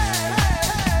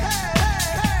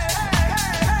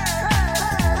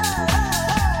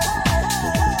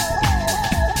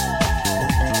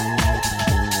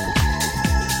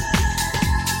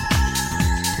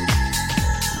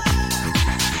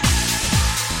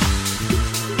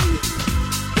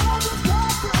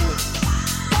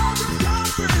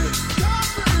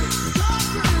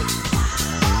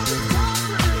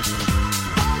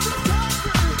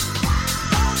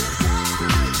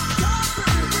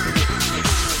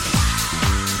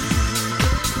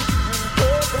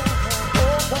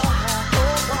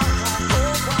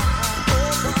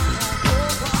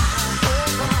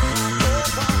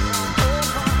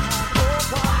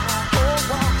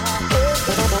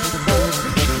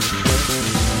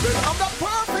 Baby, I'm not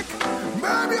perfect.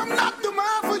 Maybe I'm not the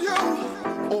man for you.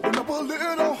 Open up a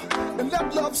little and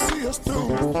let love see us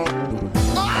through.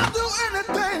 I'll do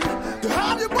anything to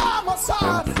have you by my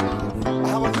side. I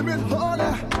have a limit,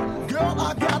 honey. Girl,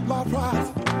 I got my pride.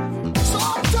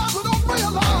 Sometimes we don't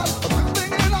realize a good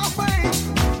thing in our face.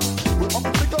 We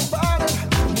often think about it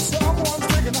when someone's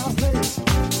taking our place.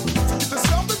 To get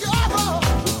yourself together,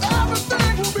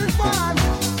 everything will be fine.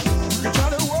 You can try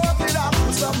to work it out,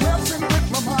 but stop messing with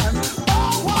my mind.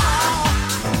 Oh why?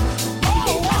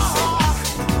 Oh why?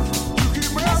 You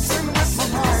keep messing with my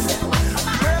mind,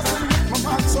 messing with my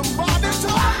mind. Somebody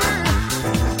tell me,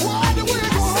 why do we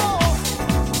go wrong?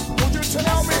 Won't you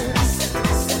tell me?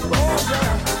 Oh yeah.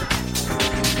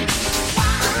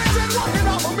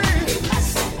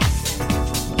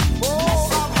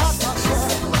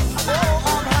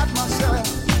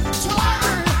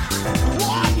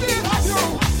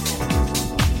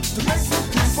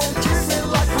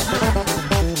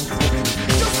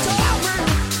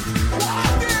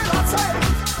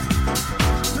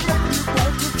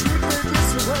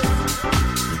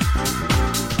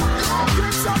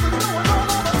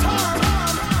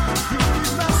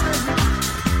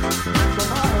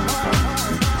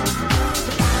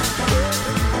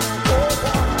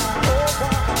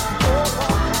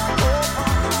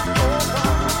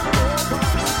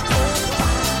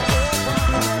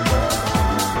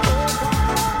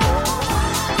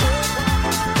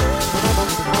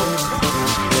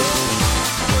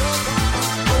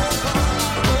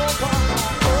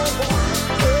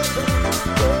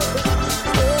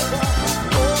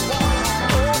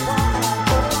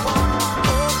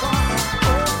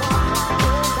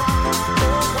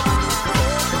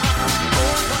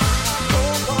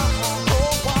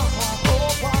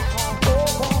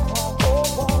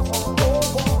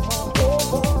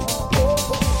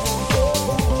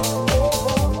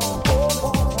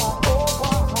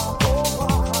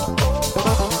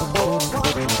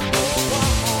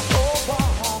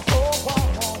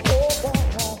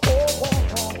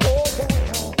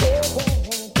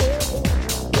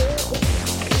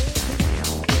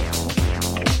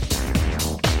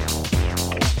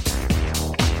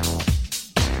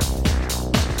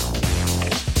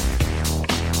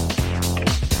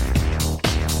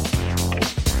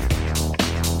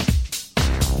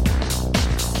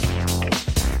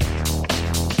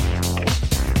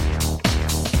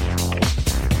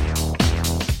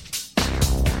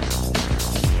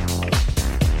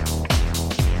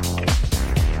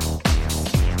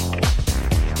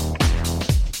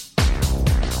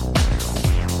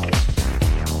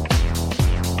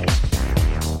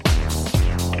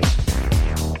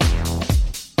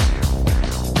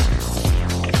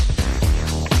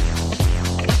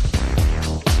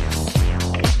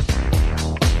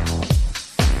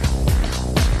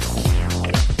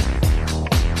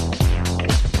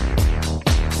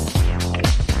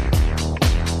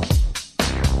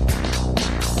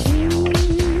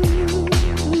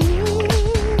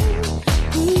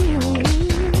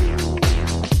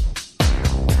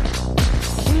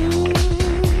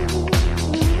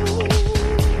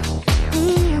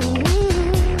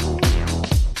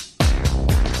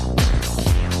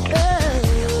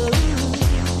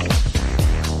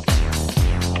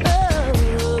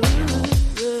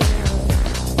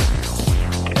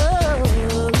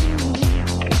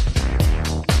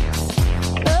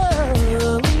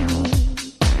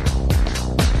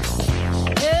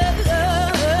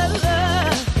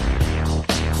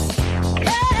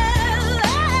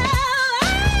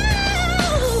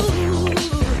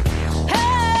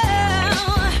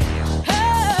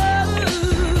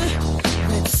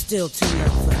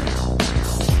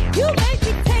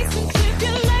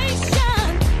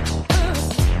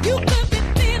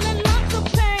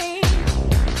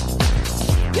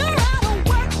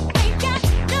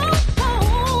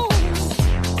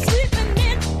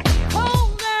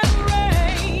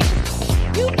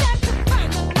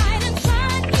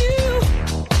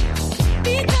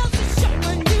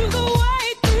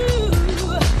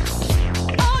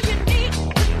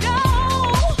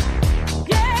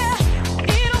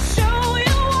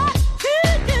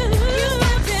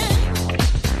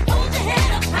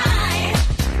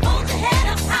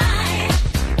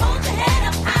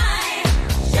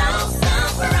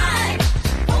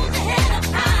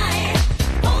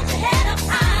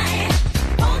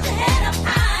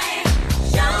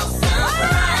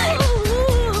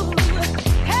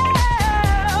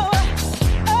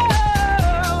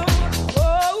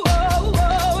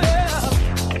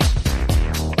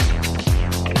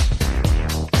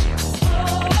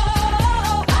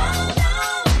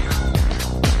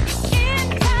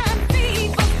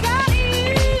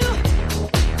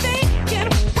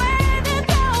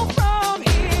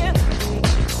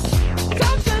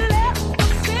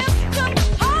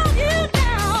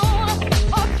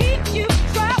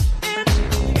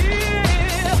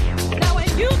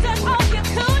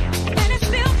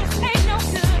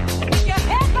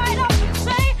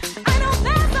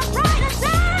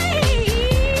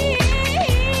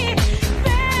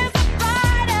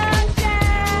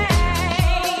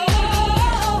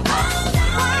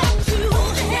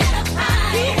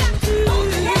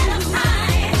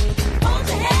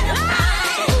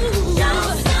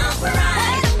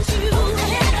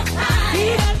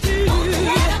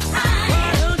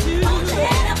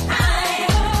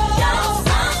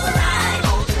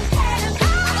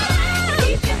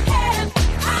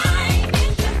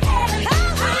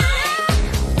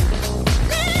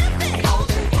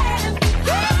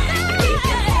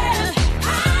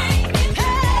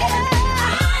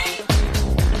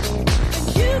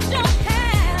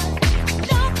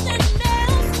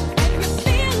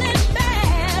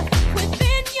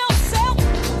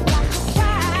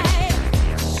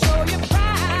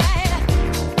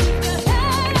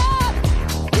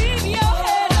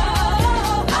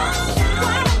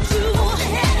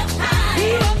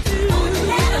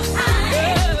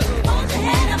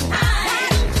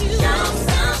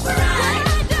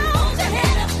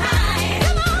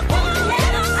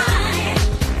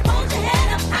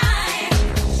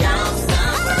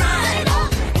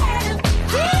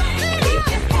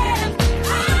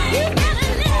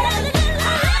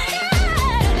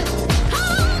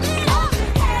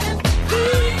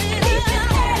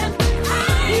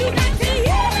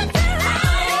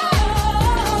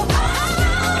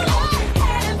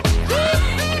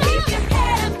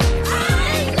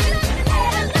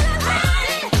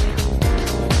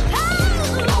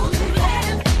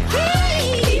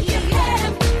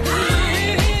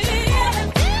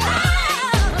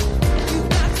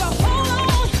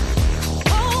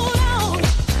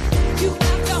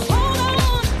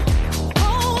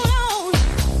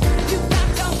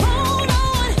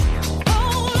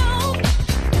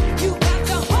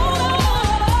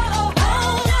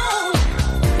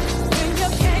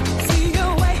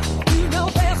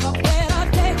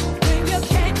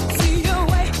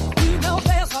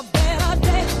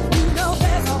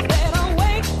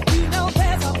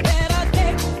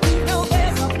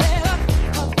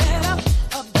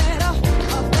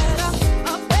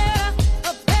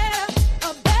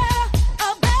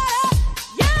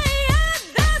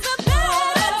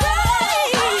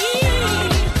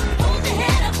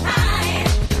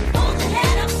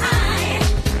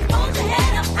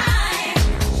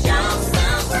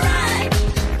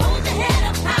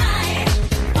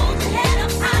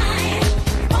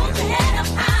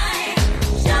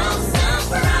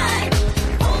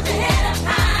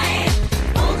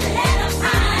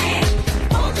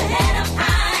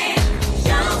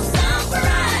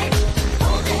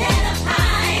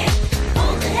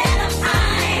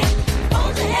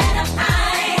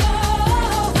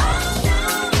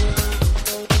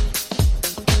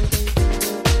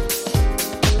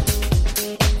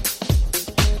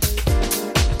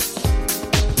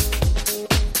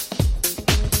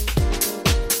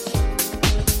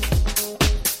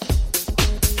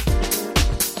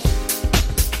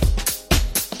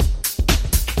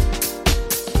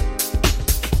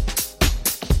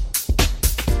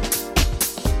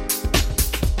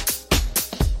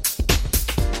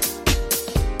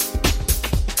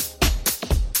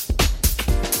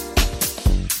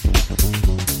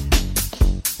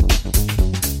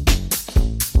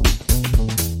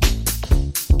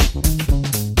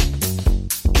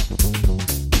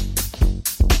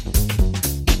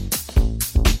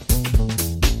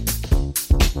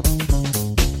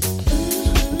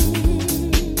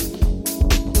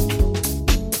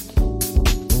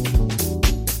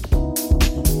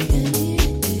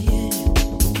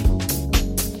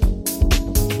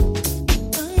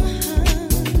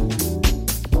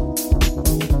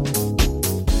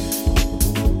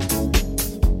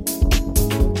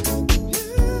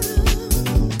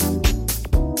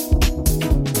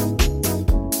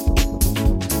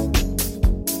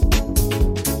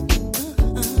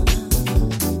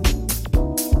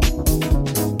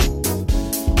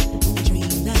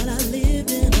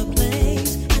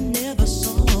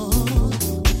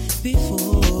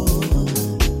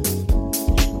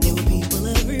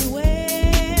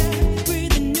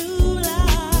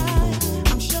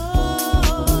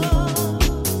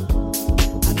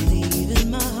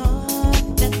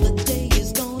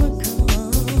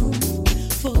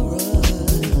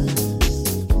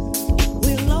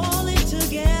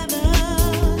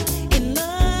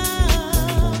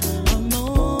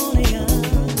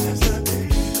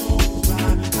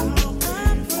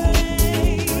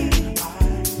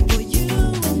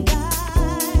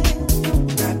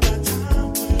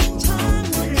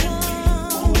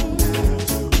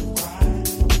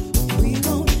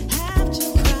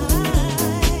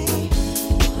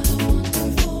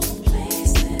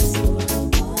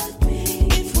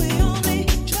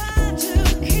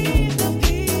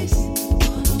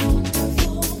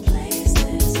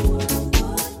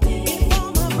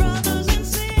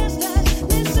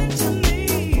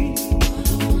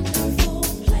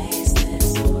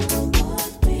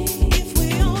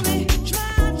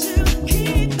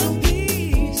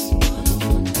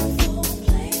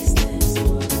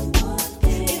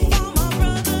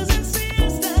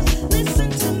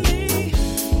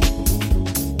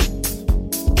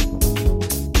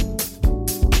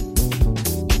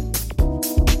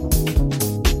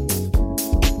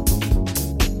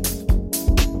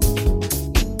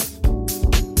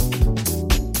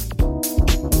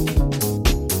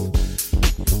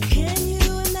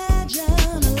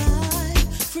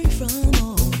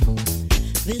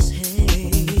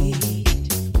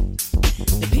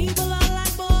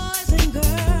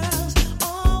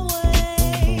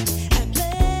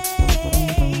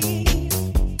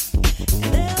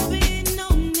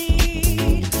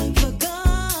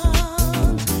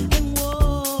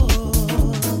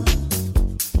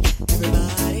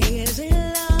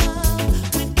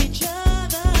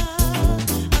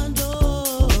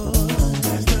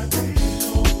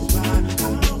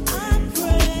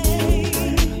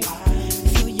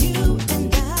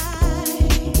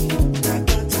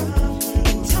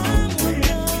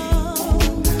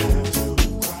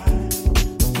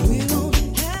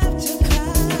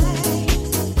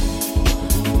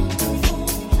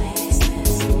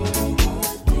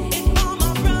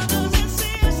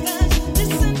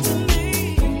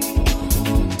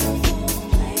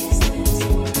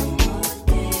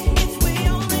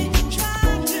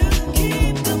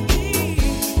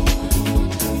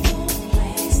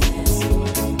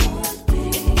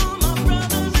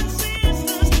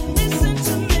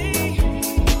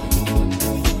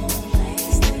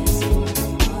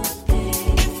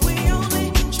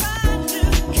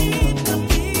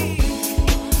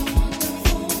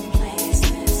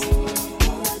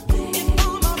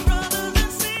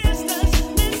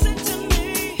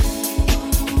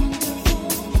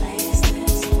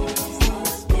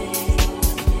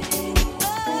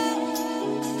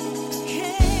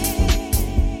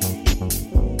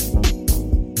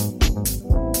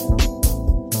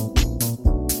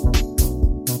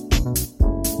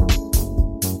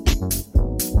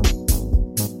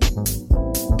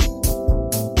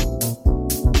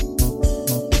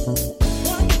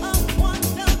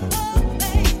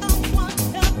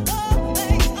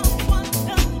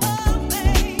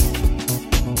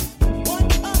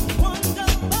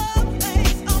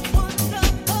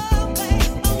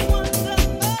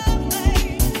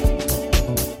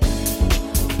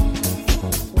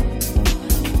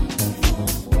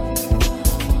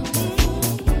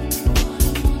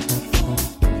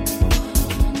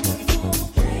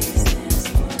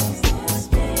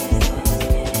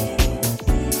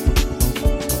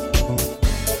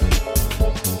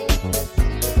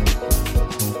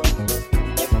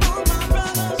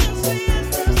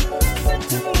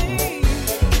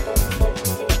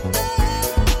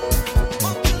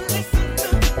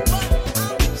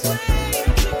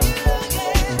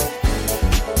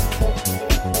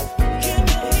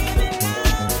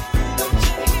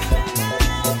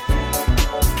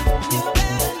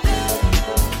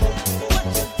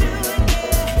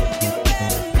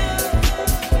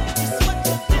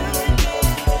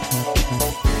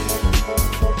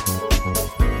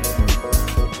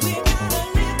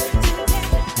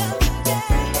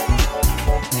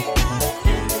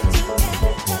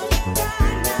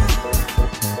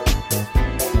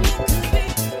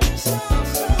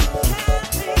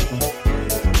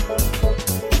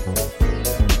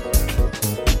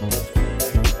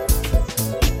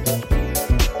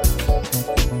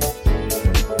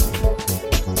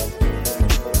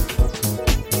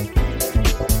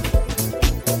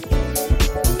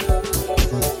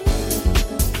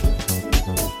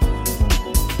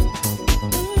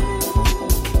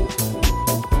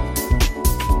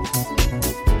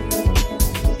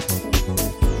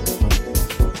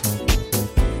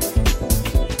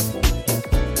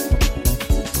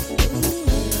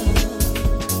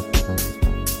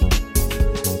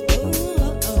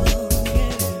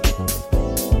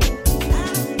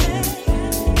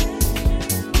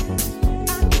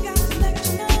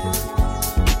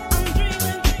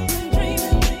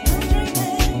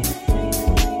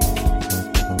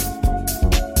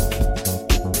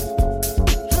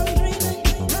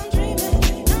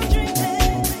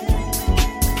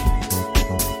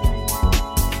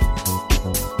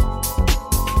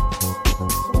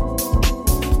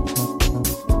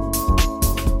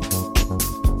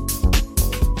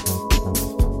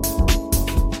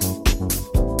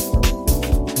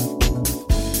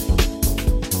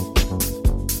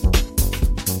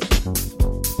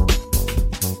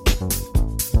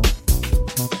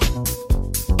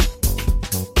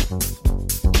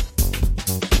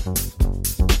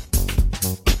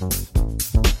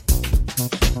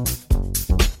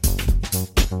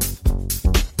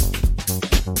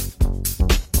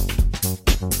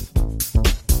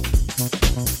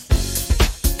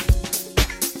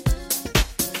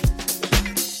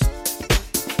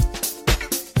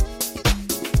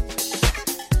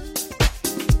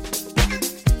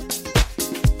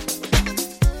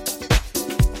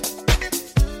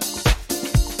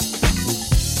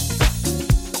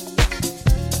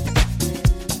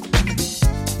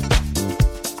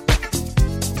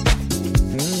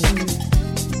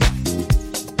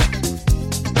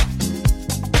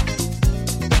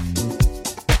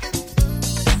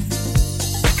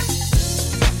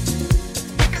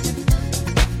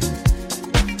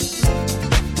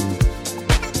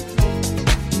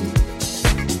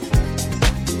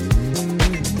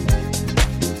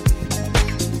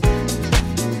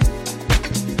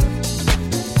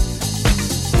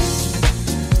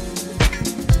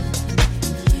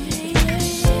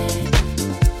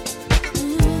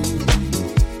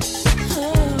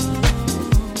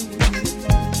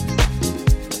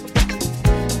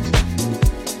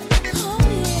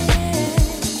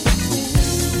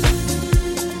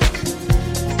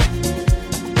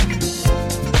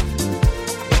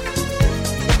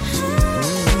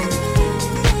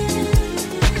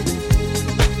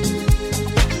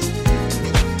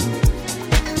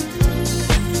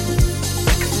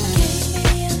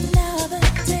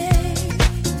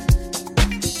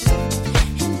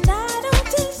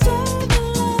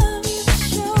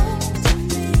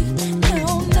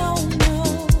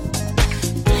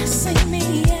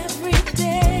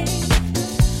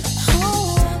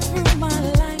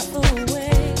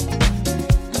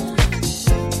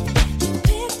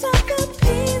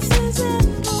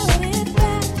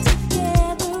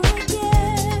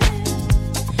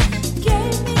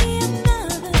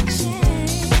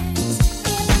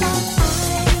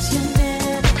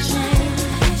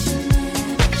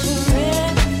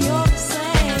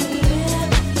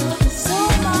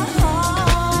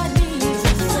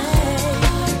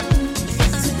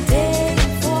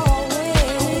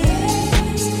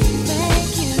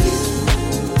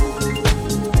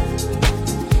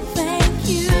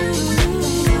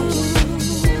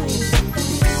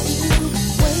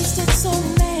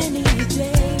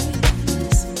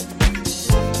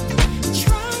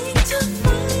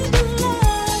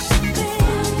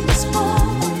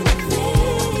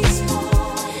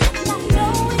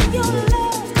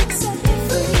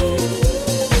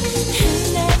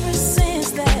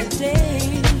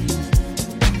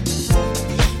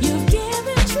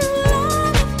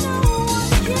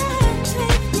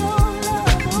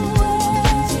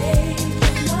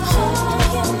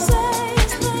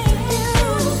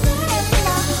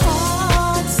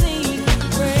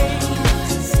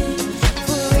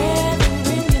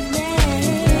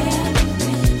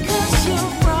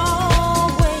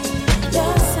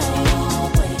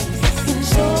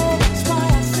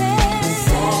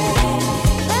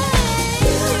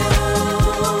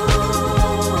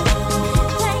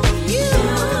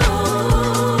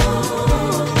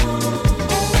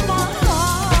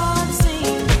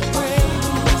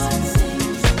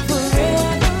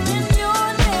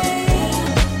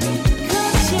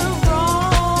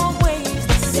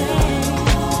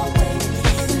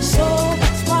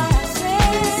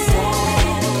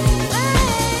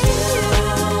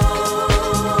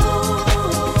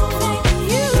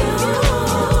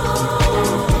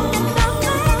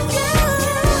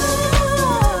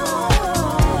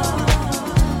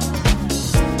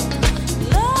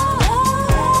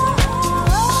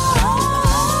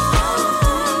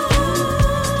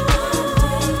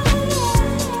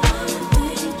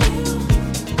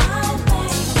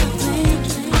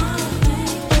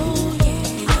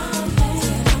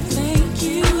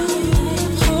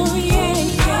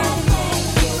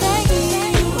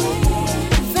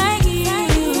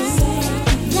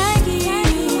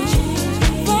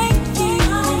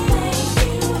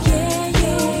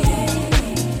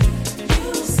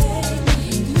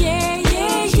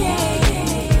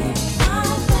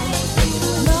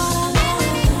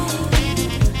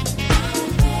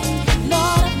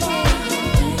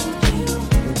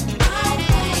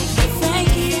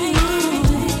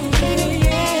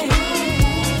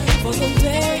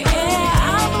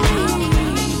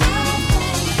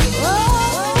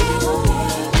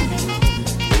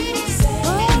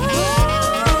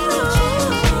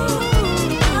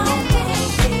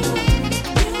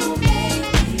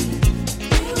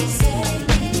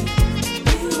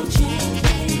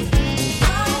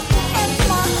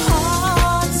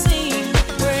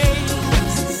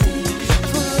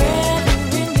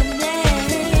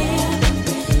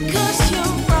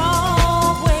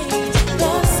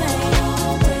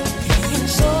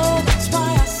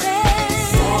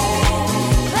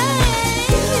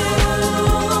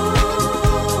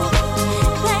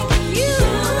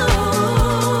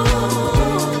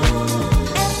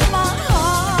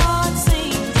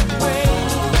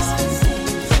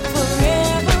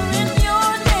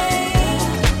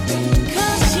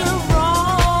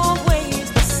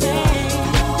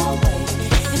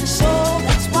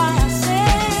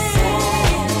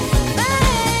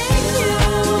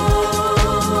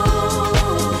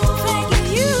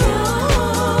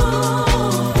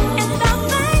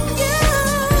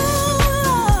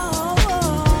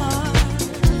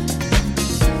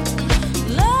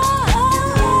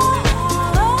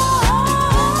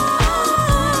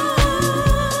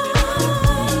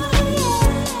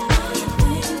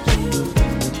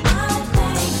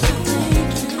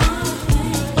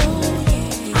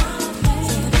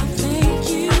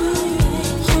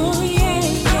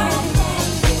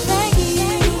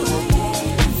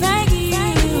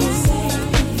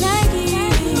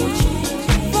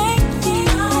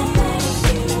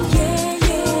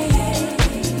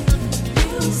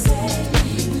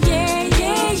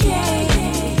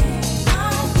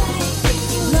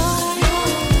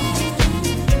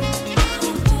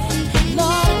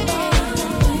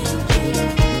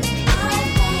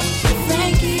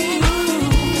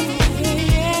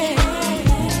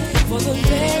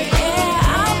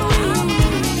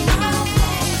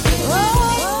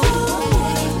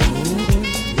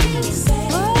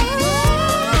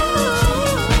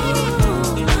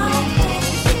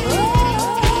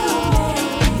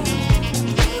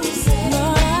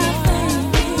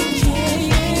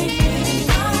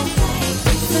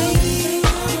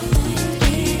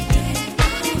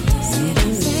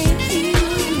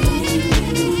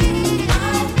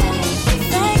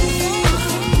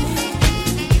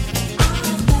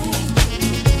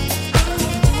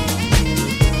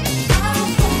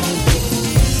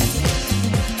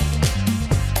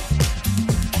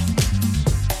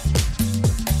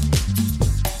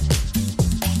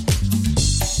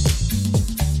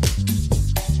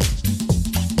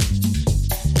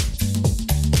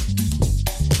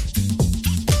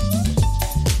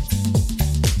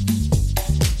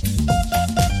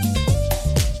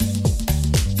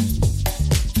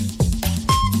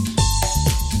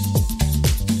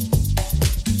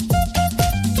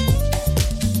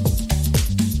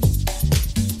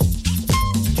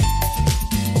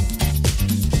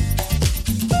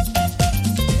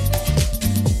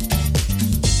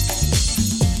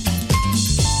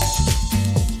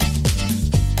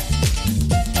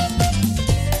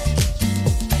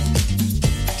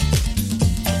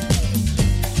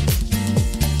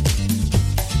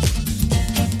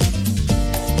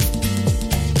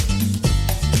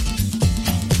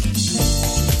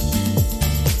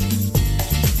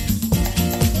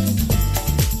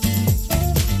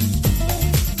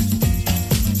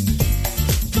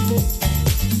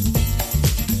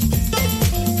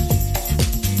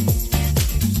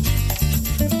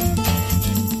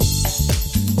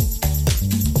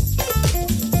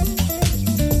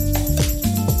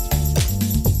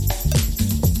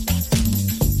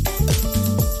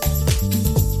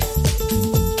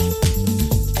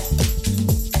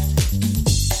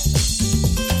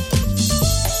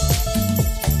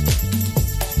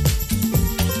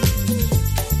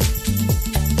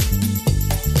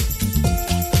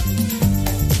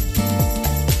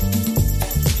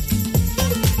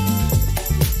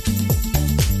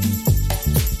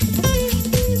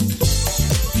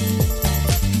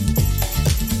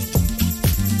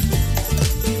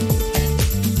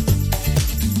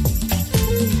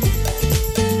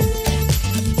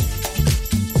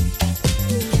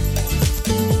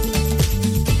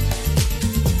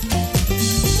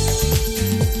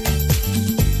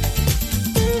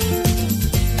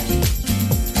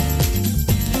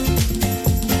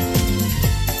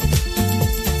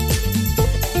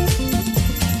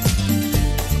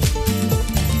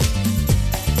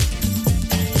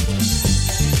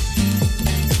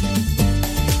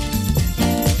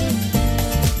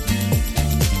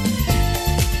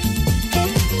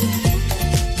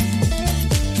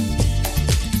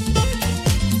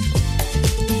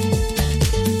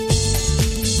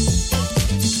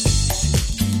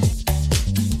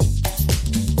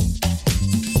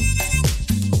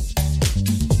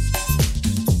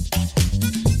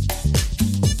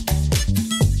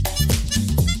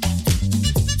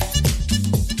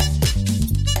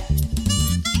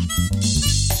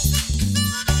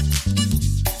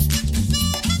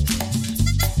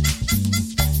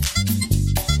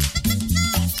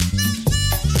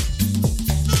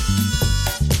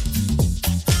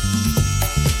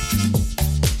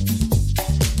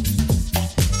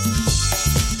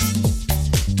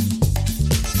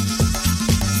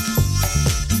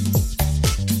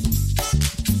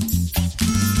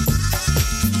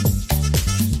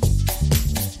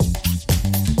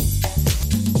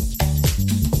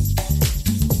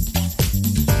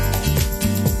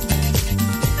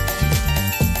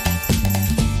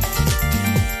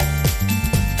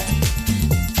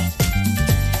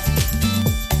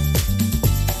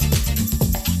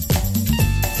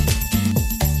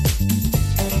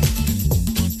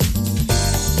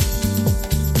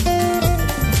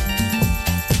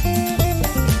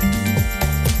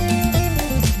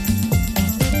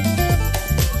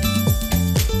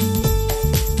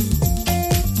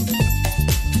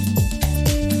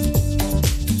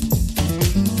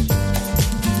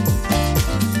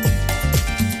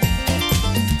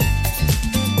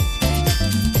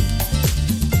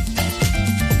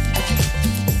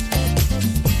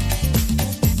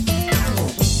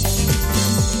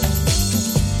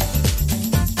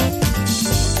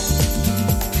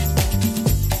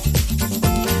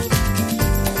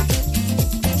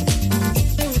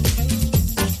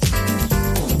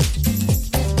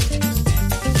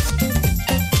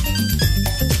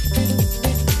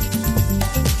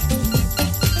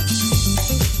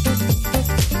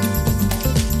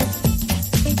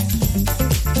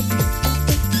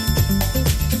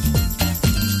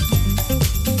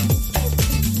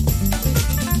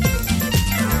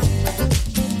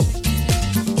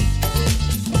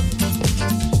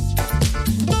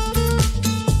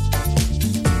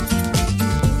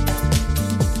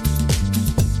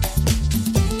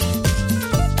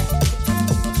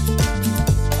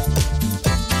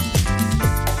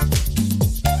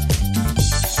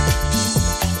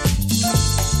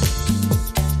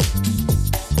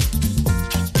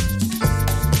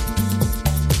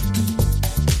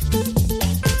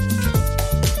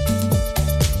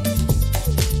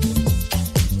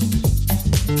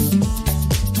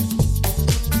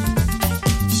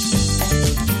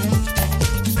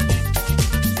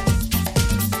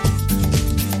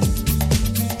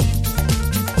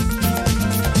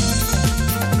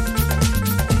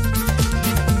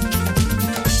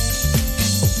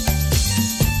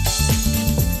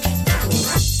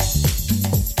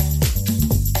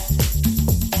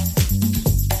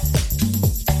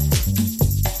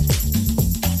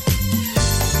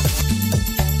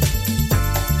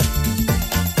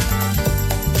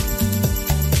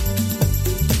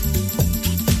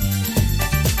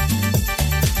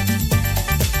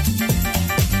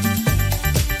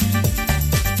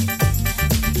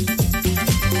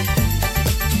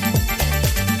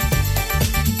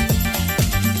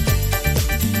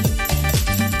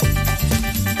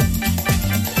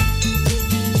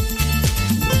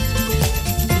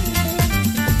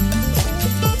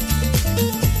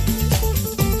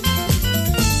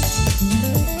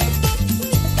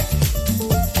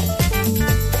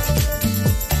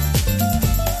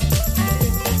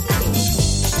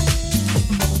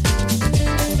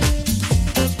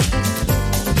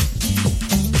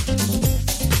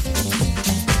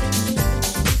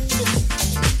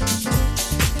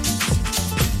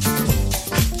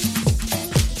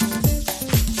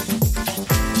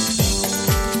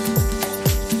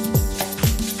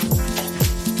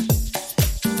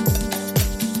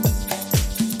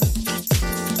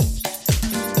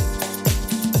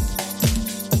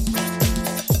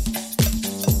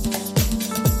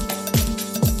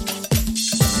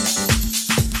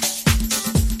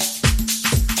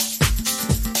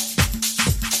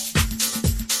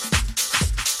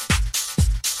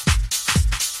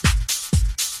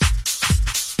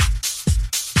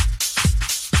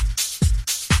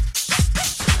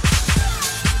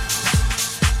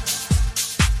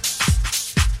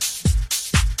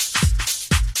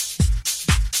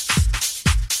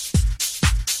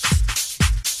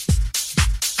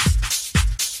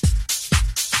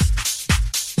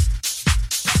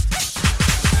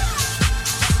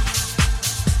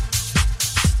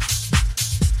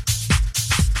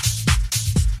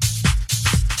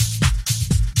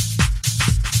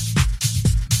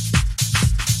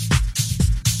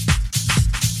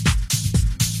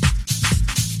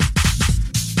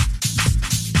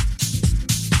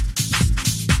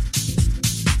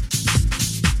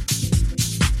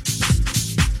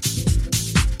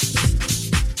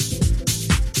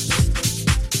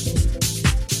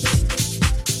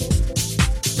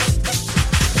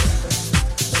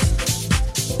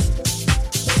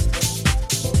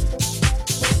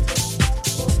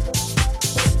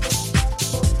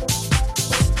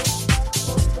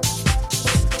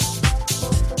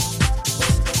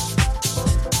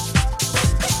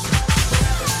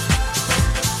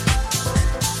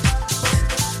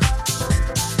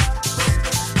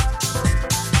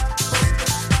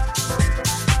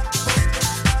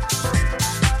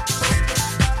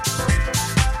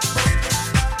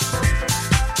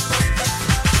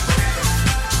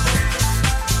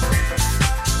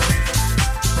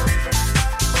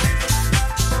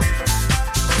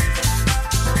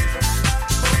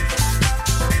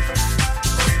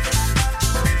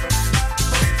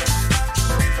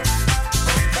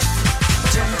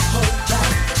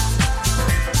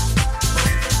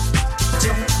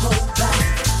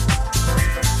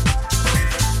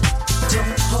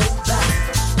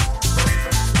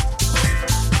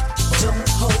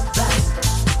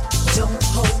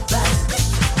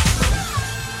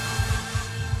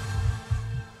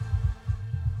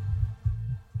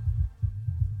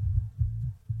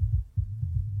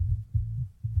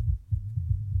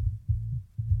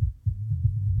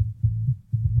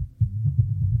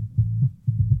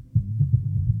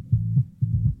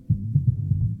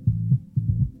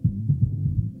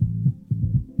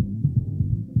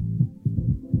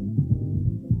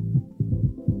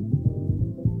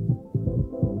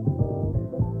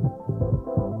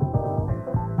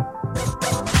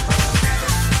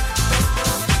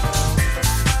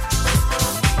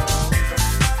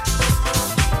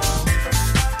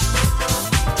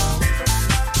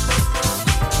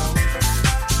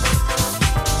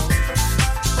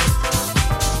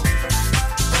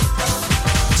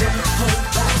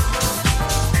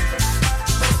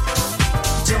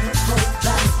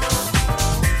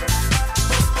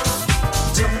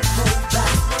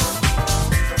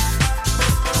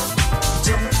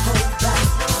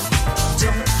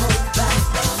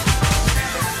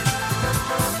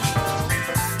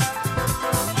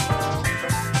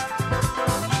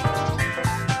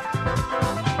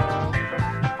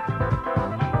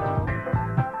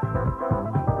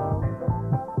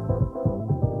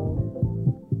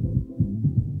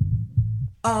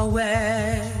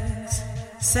 always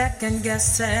second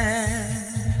guessing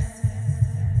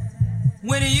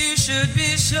when you should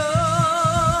be sure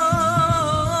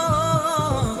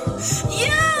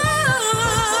you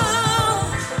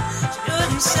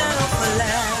shouldn't settle for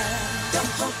less.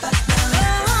 Don't hold back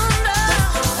now. Oh, no.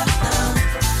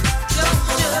 Don't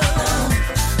hold back now.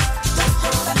 Don't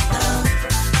hold back now.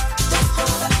 Don't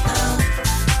hold back now.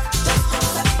 Don't hold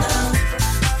back now.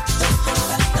 Don't hold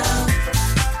back now.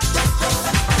 Don't hold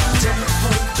back now. Don't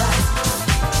hold back.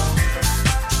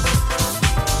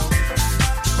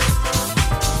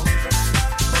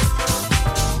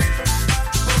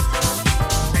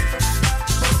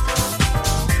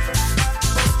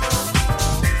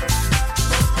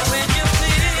 When you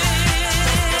feel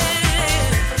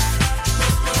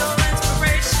your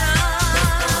inspiration,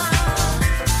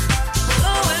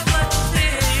 go with what you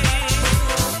feel.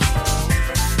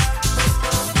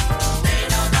 Ain't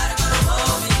nobody gonna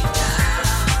hold me down.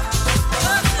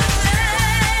 'Cause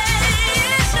today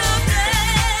is your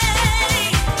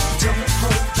day. Don't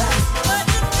hold back. What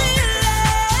you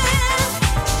feeling?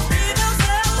 You don't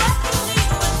say what you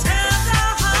need when times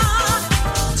are hard.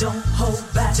 Don't hold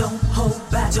back. Don't hold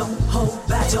back. Don't hold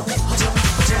back. Don't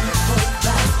hold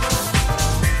back.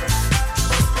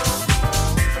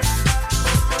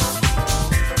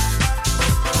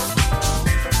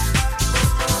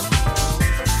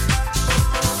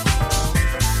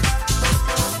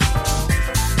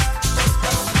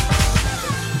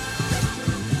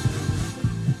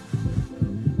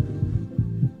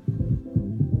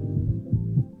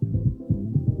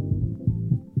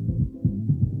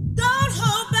 Don't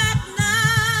hold back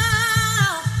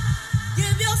now.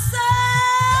 Give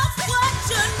yourself what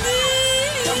you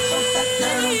need. Don't hold back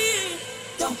now.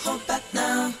 Don't hold back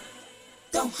now.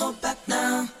 Don't hold back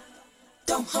now.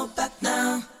 Don't hold back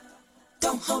now.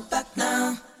 Don't hold back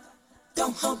now.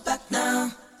 Don't hold back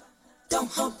now.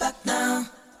 Don't hold back now.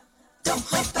 Don't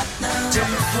hold back now.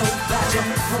 Don't hold back. Don't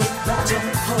hold back.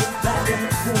 Don't hold back. Don't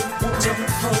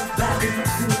hold back. Don't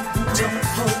hold back.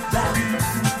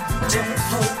 Don't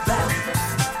hold back. Don't hold back.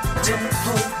 Don't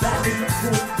hold back. Don't hold back. Don't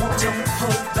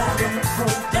hold back.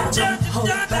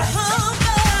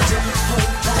 Don't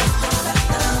hold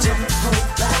back. Don't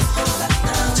hold back. Don't hold back.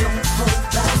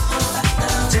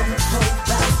 Don't hold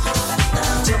back.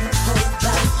 Don't hold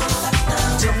back.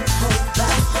 Don't hold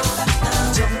back.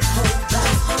 Don't hold back. Don't hold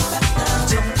back.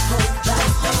 Don't hold back.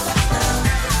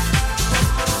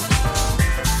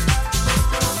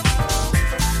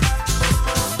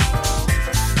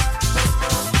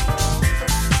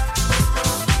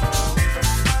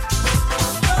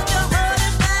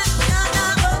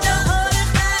 Hold your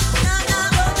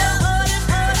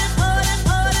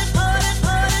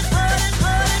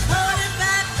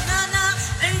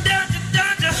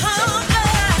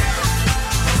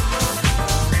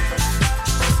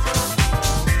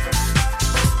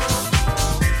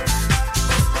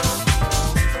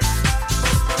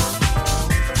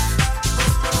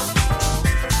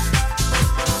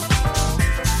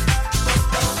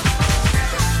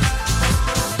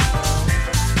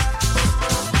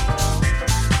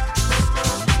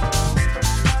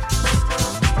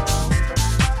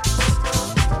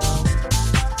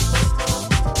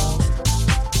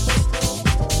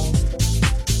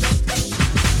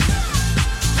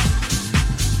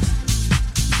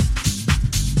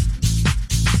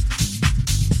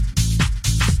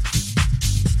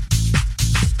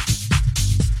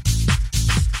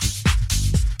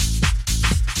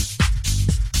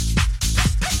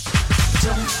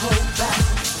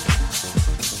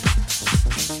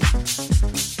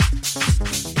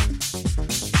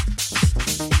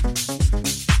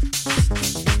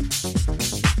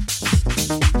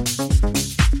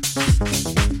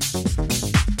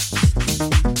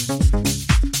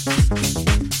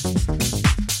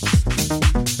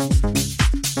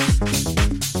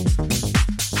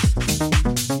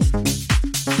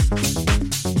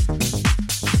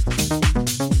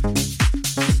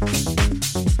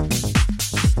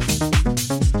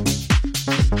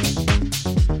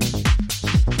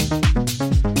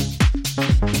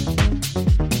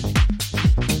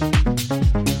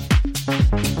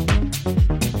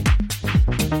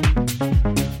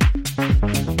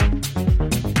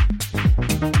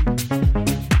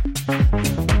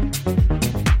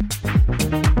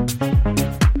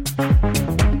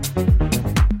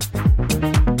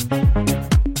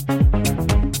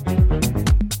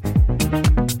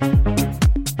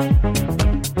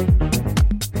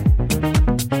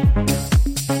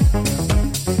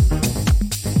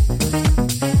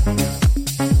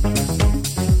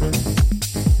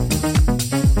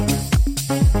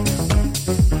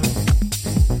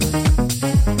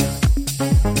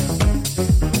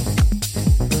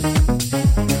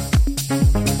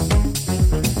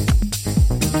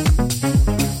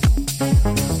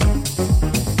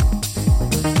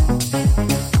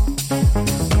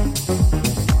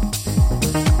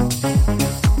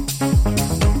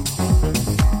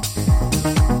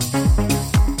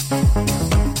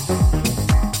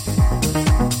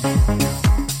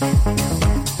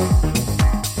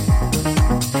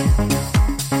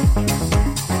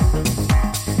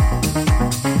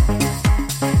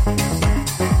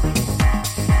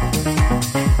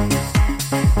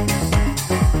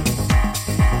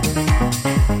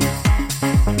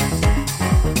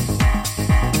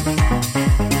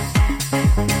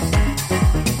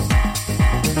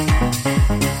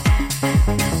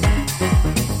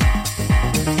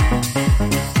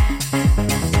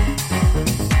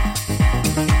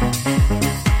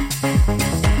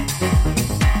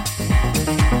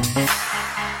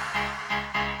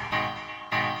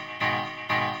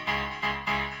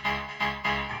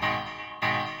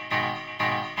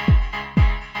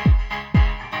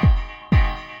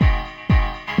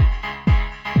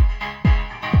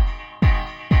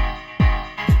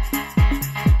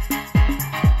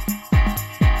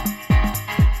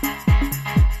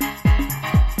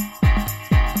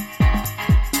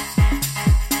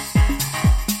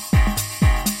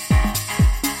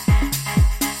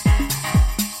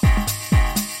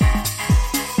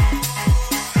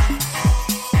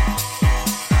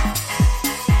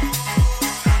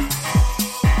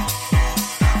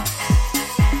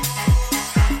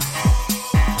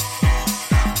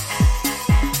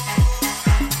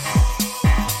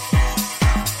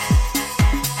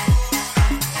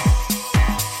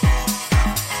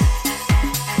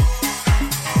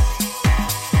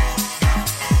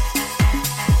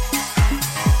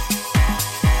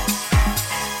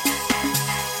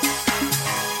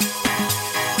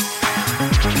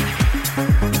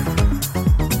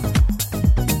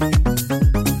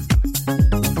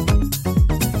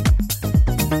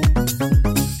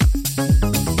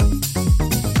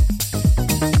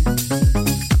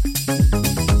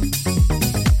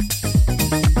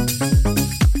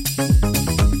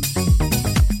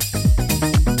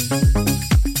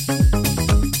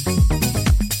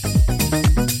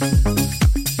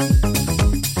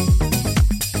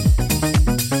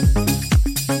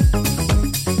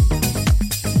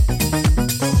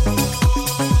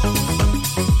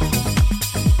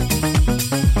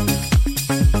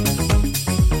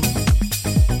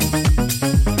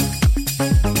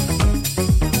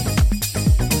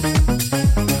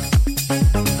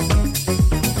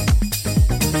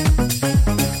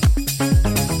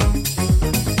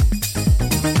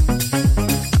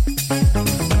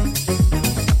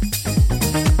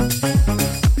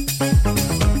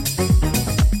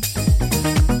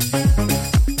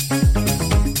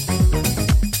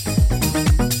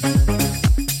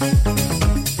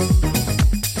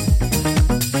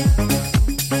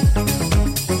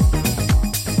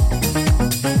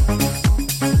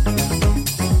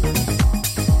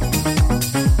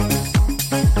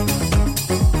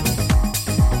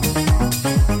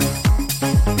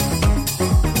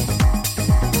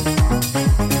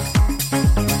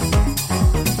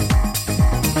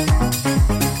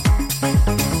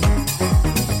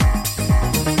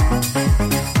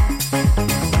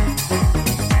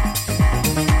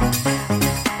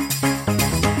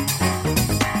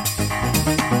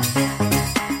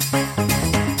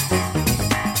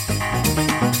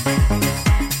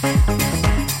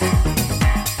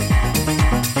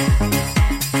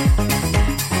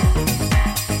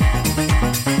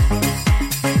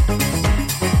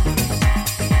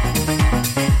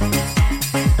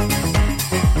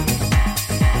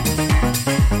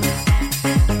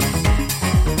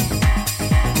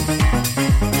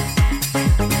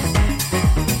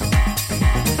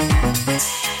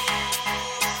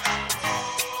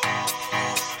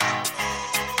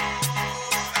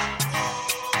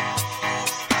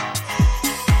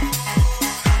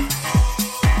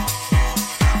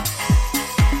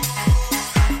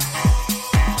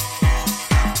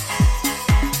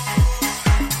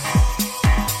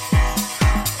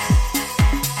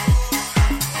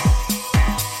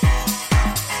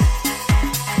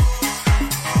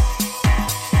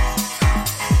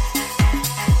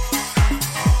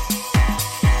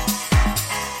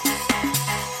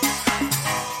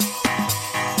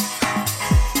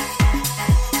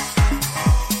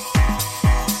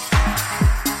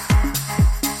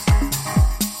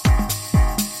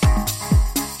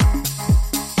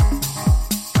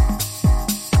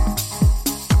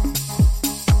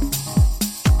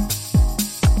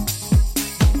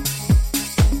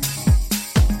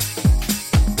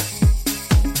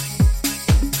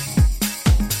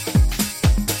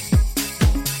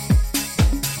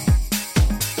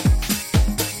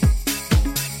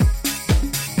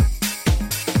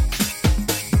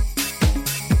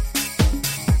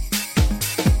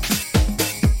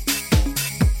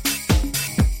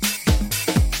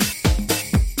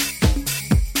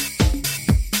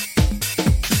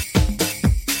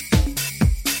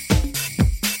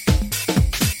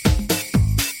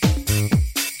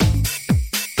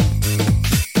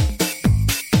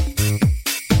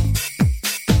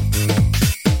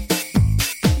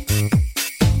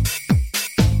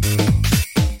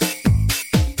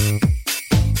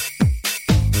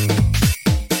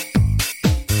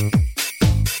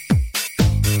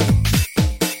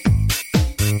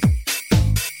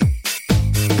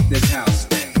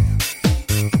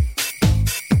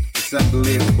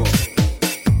unbelievable.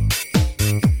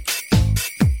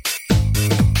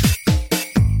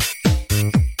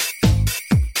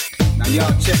 Now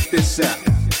y'all check this out.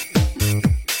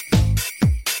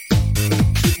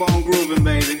 Keep on grooving,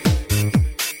 baby.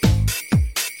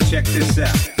 Check this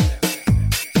out.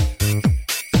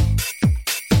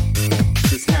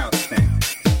 This house thing.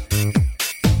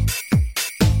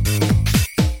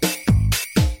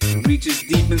 It reaches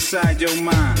deep inside your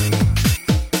mind.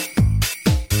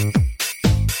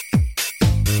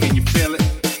 Can you feel it?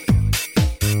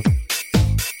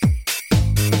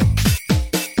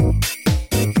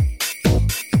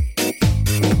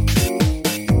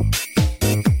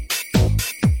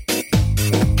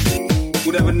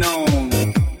 Whatever known,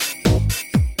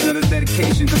 another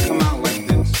dedication can come out like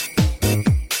this.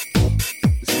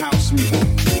 It's house music.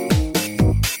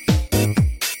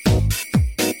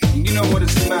 And you know what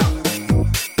it's about.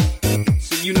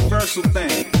 It's a universal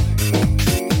thing.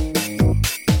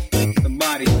 The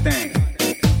body thing.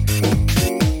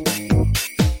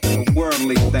 A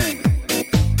worldly thing.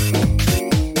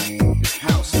 It's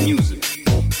house music.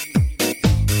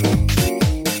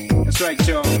 That's right,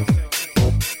 y'all.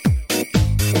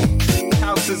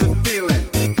 House is a feeling,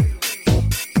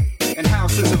 and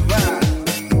house is a vibe.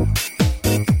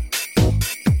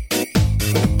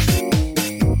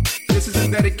 This is a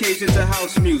dedication to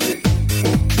house music.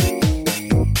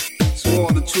 To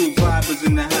all the true vibers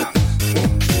in the house.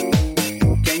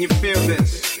 Can you feel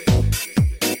this?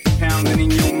 Pounding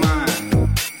in your mind.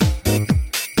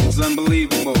 It's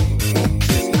unbelievable.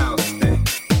 This house thing.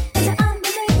 It's an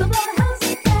unbelievable house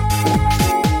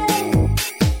thing.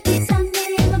 It's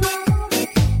unbelievable.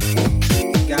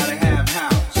 Gotta have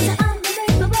house. It's an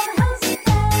unbelievable house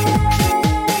thing.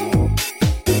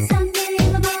 It's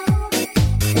unbelievable.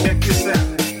 Check this out.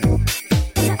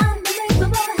 It's an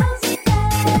unbelievable house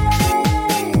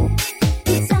thing.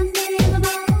 It's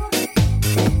unbelievable.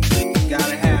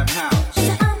 Gotta have house. It's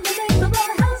an unbelievable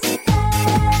house thing.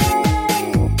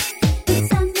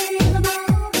 It's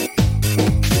unbelievable.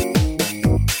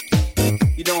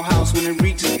 You know house when it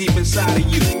reaches deep inside of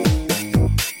you.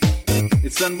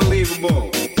 It's unbelievable.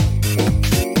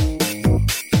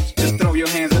 Just throw your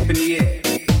hands up in the air.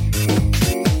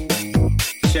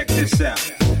 Check this out.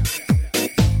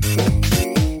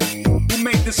 Who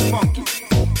made this funky?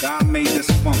 God made this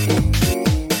funky.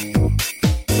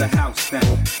 It's a house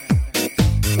thing.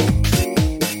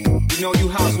 You know you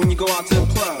house when you go out to the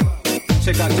club.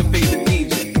 Check out your favorite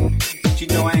DJ. But you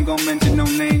know I ain't gonna mention no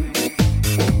names.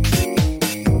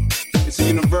 It's a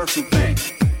universal thing.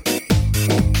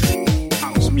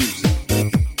 House music.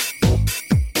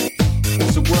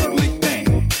 It's a worldly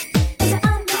thing. It's an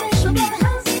unbelievable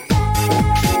house thing.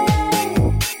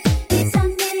 It's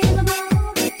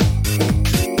unbelievable.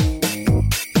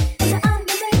 It's an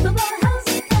unbelievable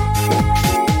house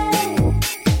thing.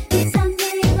 It's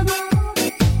unbelievable.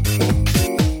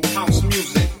 House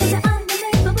music. It's an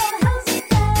unbelievable house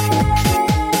thing.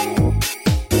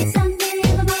 It's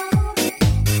unbelievable.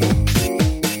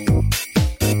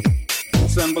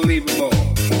 It's unbelievable.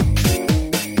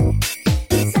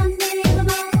 It's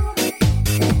unbelievable.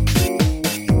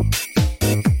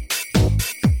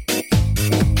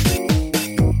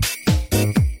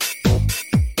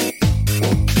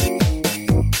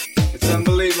 It's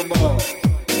unbelievable.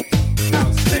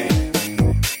 House thing.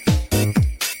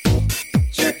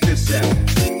 Check this out.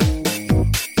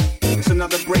 It's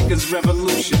another breakers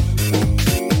revolution.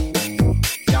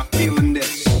 Y'all feeling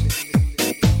this?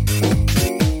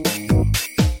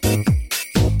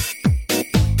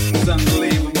 It's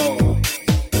unbelievable.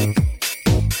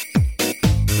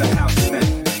 It's a house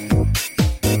thing.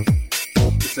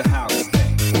 It's a house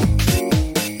thing.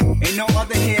 Ain't no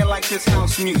other here like this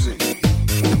house music.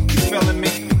 You feeling me?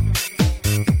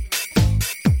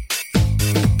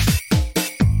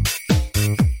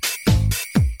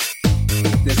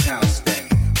 This house thing.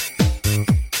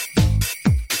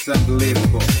 It's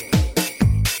unbelievable.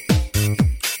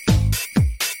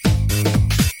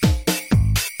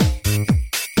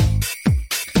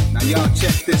 Now y'all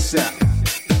check this out.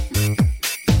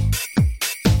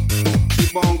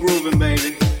 Keep on grooving,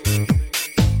 baby.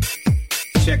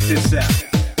 Check this out.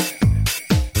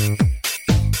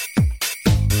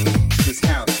 This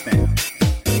house thing.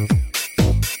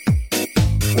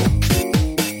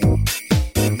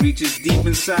 It reaches deep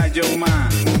inside your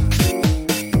mind.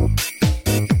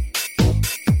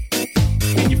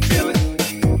 Can you feel it?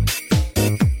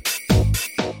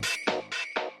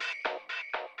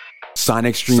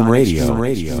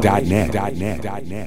 SonicStreamRadio.net.